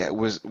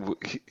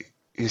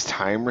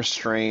time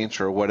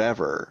restraints or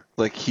whatever.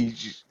 Like, he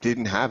just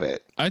didn't have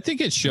it. I think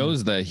it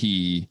shows that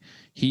he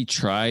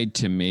tried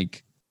to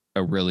make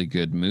a really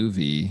good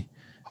movie.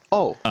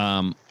 Oh,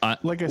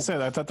 like I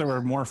said, I thought there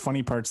were more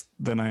funny parts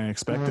than I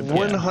expected.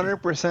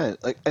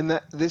 100%. Like,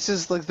 and this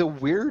is like the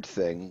weird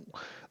thing.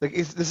 Like,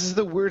 this is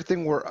the weird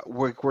thing where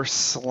we're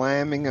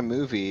slamming a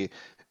movie,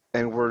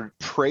 and we're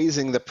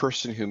praising the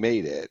person who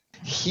made it.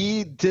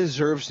 He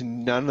deserves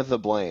none of the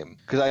blame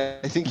because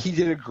I think he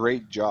did a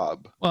great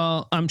job.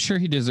 Well, I'm sure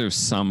he deserves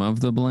some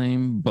of the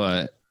blame,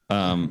 but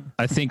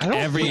I think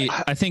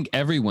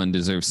everyone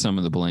deserves some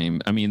of the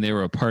blame. I mean, they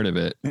were a part of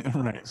it,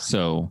 right?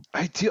 So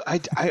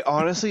I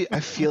honestly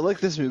feel like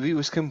this movie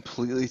was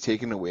completely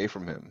taken away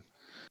from him.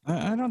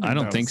 I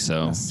don't think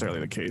so. Necessarily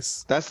the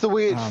case. That's the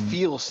way it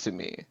feels to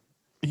me.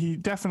 He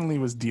definitely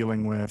was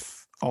dealing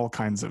with all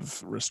kinds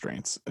of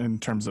restraints in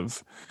terms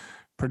of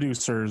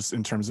producers,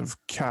 in terms of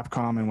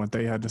Capcom and what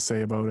they had to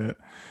say about it,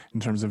 in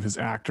terms of his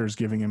actors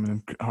giving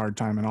him a hard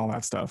time and all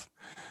that stuff.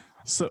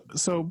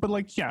 So, but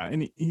like, yeah,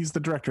 and he's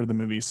the director of the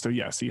movie, so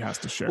yes, he has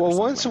to share. Well,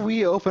 once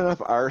we open up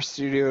our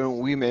studio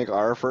and we make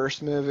our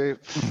first movie,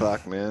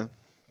 fuck, man,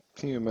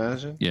 can you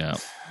imagine? Yeah,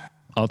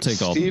 I'll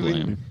take all the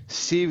blame.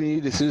 Steven E.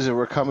 D'Souza,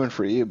 we're coming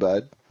for you,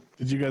 bud.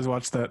 Did you guys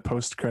watch that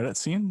post-credit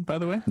scene, by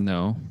the way?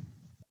 No.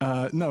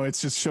 No, it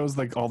just shows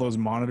like all those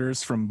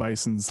monitors from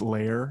Bison's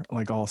lair,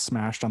 like all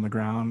smashed on the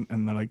ground,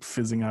 and they're like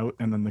fizzing out,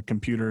 and then the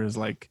computer is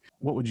like,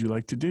 "What would you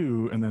like to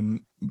do?" And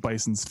then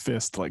Bison's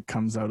fist like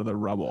comes out of the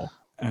rubble.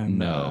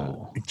 And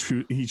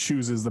he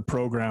chooses the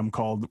program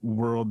called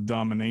World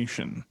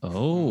Domination.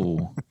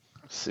 Oh,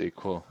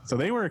 sequel. So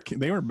they were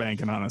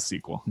banking on a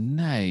sequel.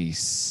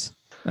 Nice.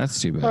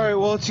 That's too bad. All right.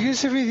 Well, do you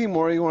guys have anything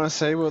more you want to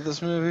say about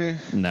this movie?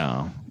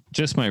 No,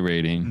 just my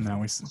rating. No,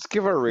 let's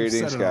give our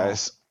ratings,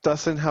 guys.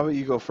 Dustin, how about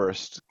you go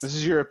first? This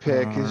is your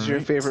pick. This is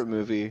your favorite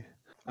movie.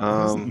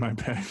 This isn't my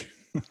pick.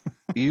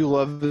 You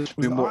love this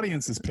movie. The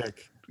audience's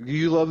pick.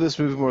 You love this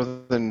movie more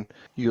than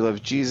you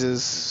love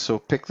Jesus, so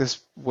pick this.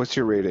 What's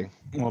your rating?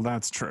 Well,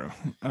 that's true.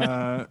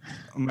 My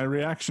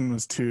reaction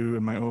was 2,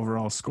 and my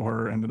overall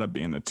score ended up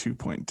being a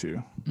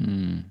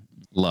 2.2.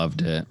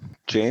 Loved it.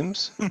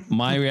 James?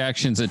 My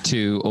reaction's a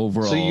 2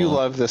 overall. So you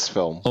love this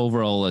film?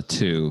 Overall a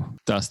 2.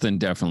 Dustin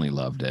definitely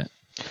loved it.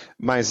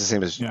 Mine's the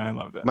same as I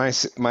loved it.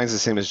 Mine's the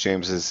same as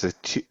James. Is a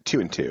 2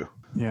 and 2.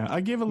 Yeah,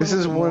 I gave a little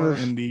bit more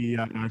in the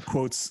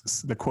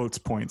quotes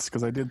points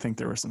because I did think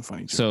there were some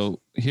funny jokes.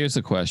 So here's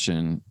a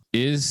question: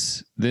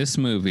 is this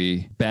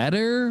movie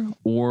better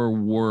or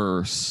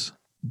worse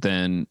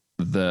than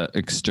The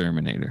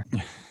Exterminator?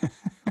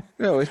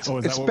 No, it's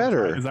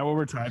better. Is that what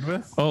we're tied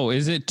with? Oh,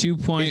 is it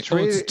 2.1? It's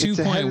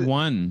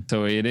 2.1.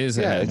 So it is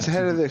ahead. It's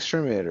ahead of The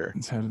Exterminator.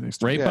 It's ahead of The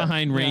Exterminator. Right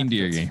behind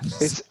Reindeer Games.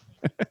 It's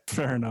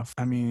fair enough.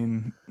 I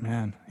mean,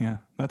 man, yeah,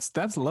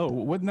 that's low.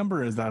 What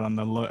number is that on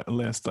the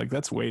list? Like,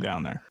 that's way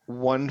down there.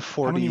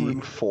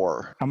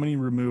 144. How many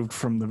removed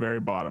from the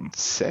very bottom?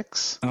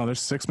 6. Oh,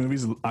 there's 6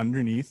 movies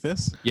underneath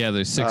this. Yeah,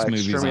 there's 6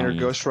 movies. Exterminator,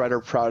 Ghost Rider,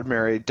 Proud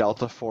Mary,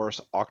 Delta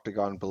Force,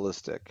 Octagon,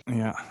 Ballistic.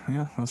 Yeah,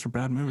 those are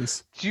bad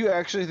movies. Do you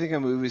actually think a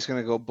movie's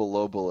going to go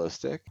below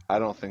Ballistic? I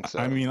don't think so.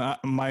 I mean,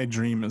 my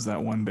dream is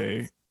that one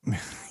day,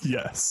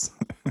 yes.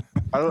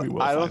 I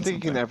don't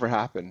think it can ever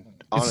happen.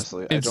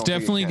 Honestly, it's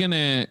definitely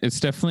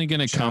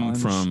gonna come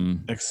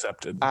from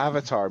accepted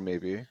Avatar.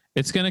 Maybe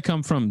it's gonna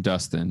come from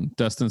Dustin.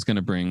 Dustin's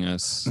gonna bring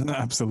us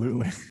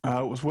absolutely.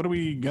 What are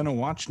we gonna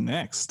watch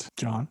next,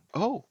 John?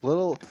 Oh,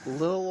 little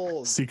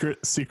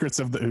secrets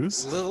of the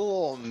ooze.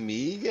 Little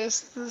me guess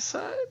this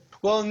side.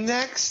 Well,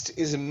 next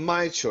is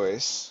my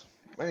choice.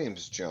 My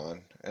name's John,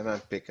 and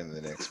I'm picking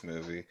the next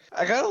movie.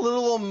 I got a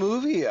little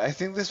movie. I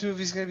think this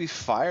movie's gonna be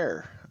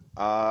fire.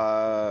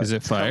 Is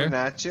it fire? Coming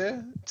at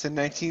you. It's a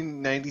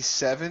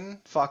 1997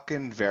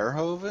 fucking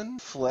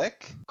Verhoeven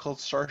flick called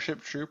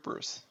Starship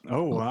Troopers.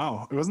 Oh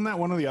wow! Wasn't that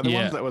one of the other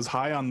ones that was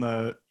high on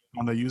the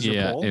on the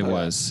user poll? It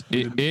was.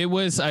 It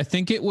was. I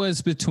think it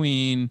was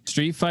between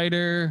Street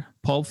Fighter,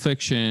 Pulp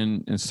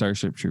Fiction, and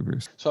Starship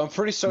Troopers. So I'm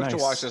pretty stoked to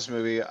watch this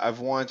movie. I've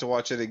wanted to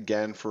watch it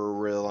again for a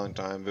really long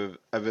time, but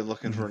I've been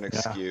looking for an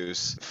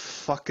excuse.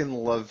 Fucking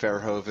love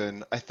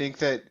Verhoeven. I think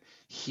that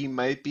he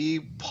might be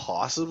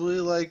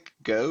possibly like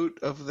GOAT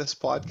of this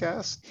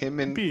podcast. Him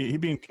and he'd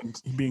be in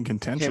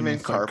contention. Him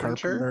and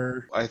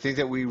Carpenter. I think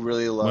that we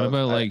really love. What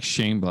about like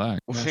Shane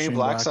Black? Well, Shane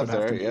Black's up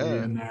there,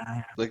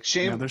 Like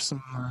Shane. Yeah, there's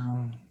some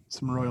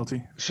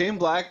royalty. Shane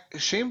Black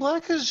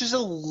is just a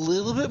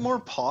little bit more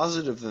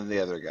positive than the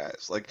other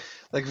guys. Like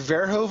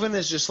Verhoeven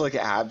is just like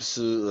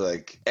absolutely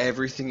like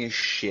everything is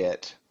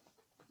shit.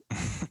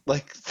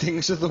 Like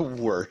things are the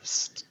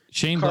worst.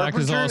 Shane Black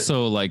is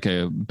also like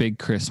a big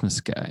Christmas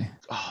guy.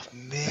 Oh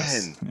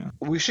man,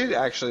 we should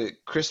actually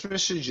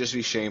Christmas should just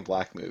be Shane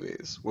Black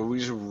movies where we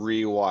just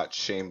rewatch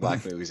Shane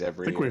Black movies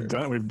every year. I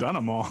think we've done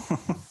them all.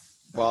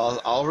 Well,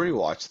 I'll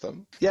rewatch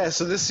them. Yeah,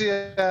 so this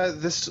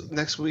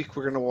next week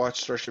we're gonna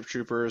watch Starship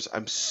Troopers.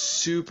 I'm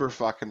super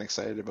fucking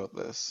excited about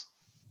this.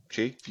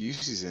 Jake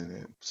Busey's in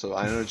it, so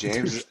I know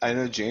James. I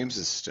know James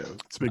is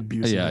stoked. It's a big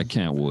Busey. Yeah, I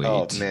can't wait.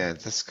 Oh man,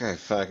 this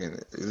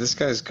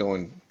guy's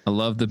going. I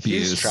love the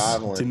Buse. He's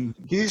traveling.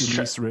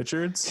 Denise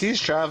Richards.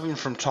 He's traveling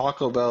from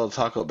Taco Bell to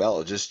Taco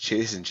Bell, just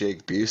chasing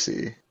Jake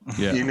Busey.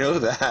 Yeah, you know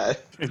that.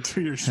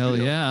 Hell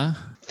yeah.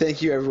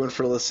 Thank you everyone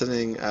for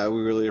listening.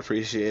 We really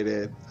appreciate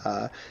it.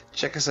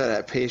 Check us out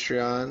at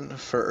Patreon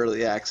for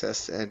early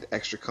access and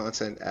extra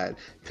content at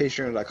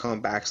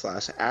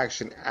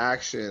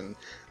patreon.com/action.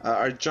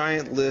 Our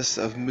giant list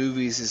of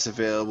movies is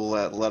available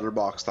at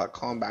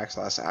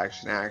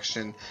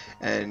letterboxd.com/action.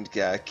 And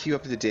keep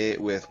up to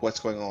date with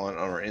what's going on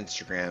our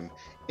Instagram,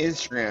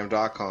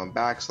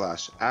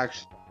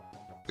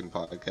 instagram.com/action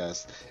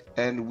podcast.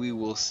 And we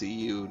will see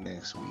you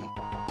next week.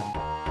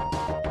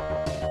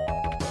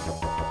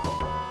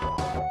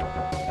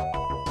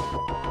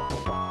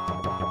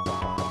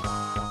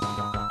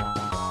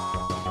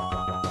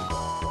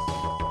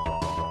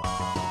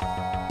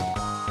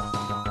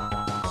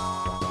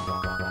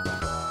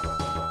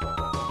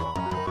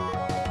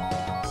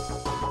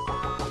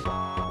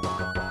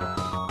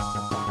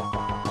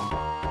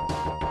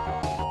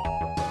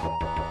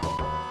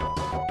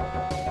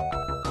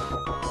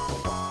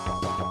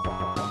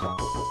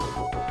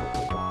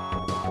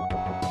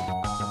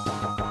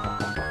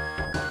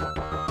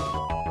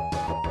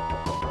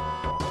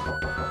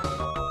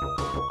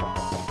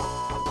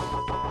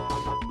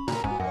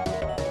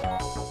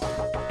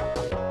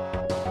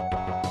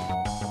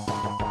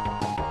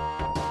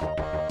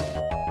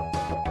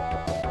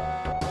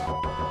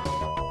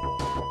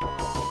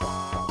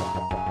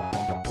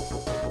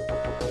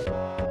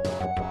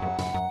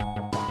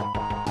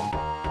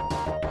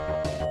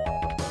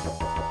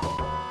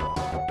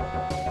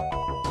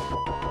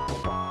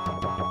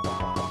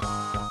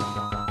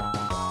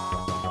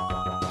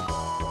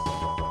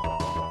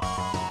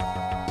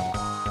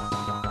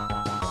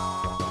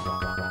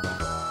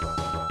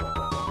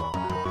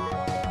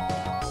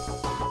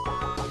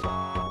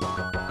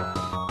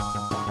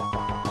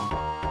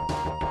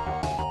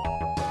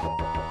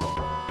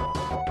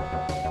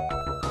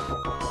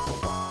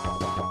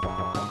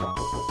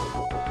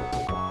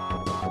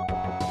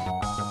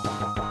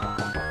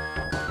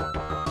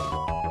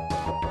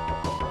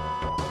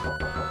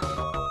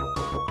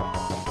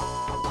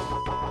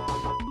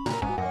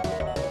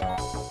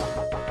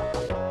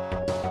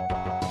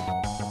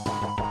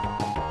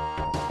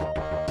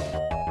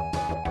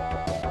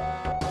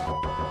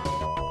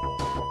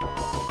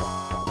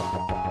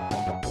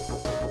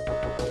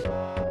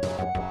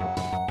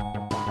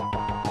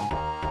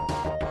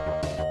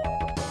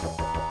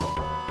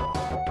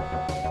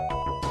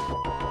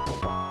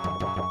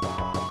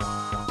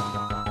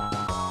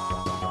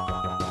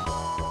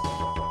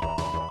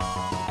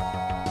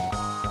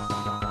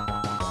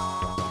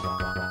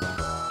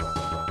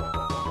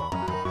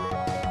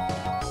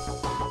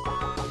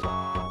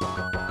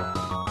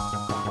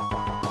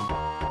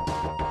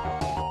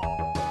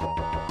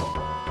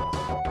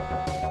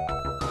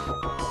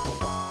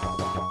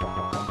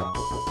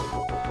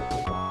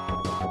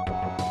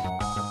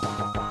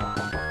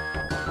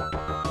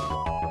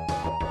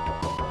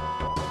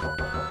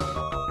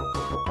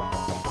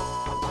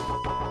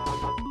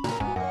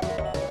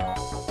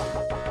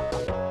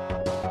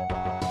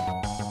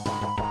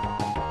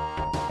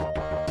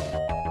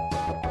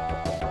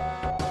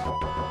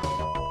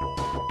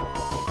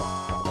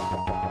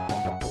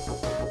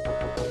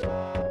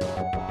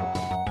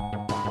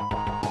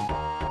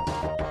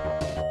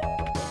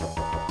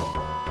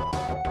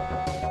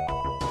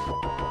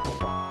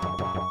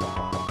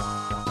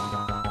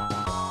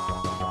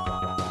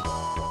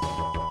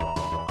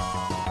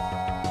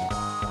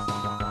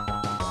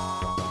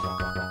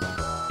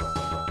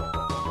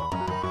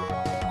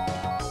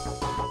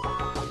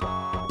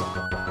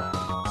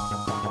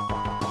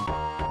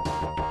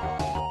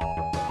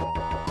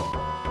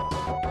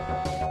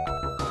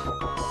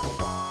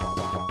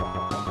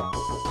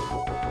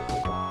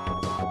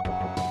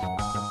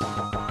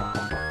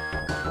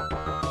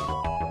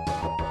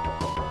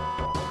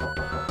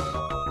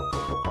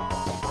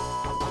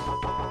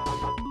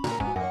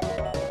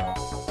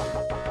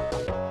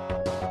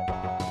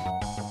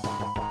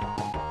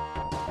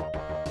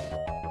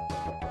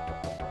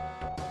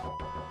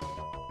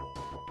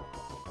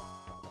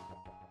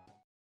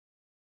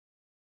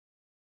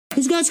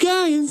 He's got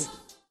scallions.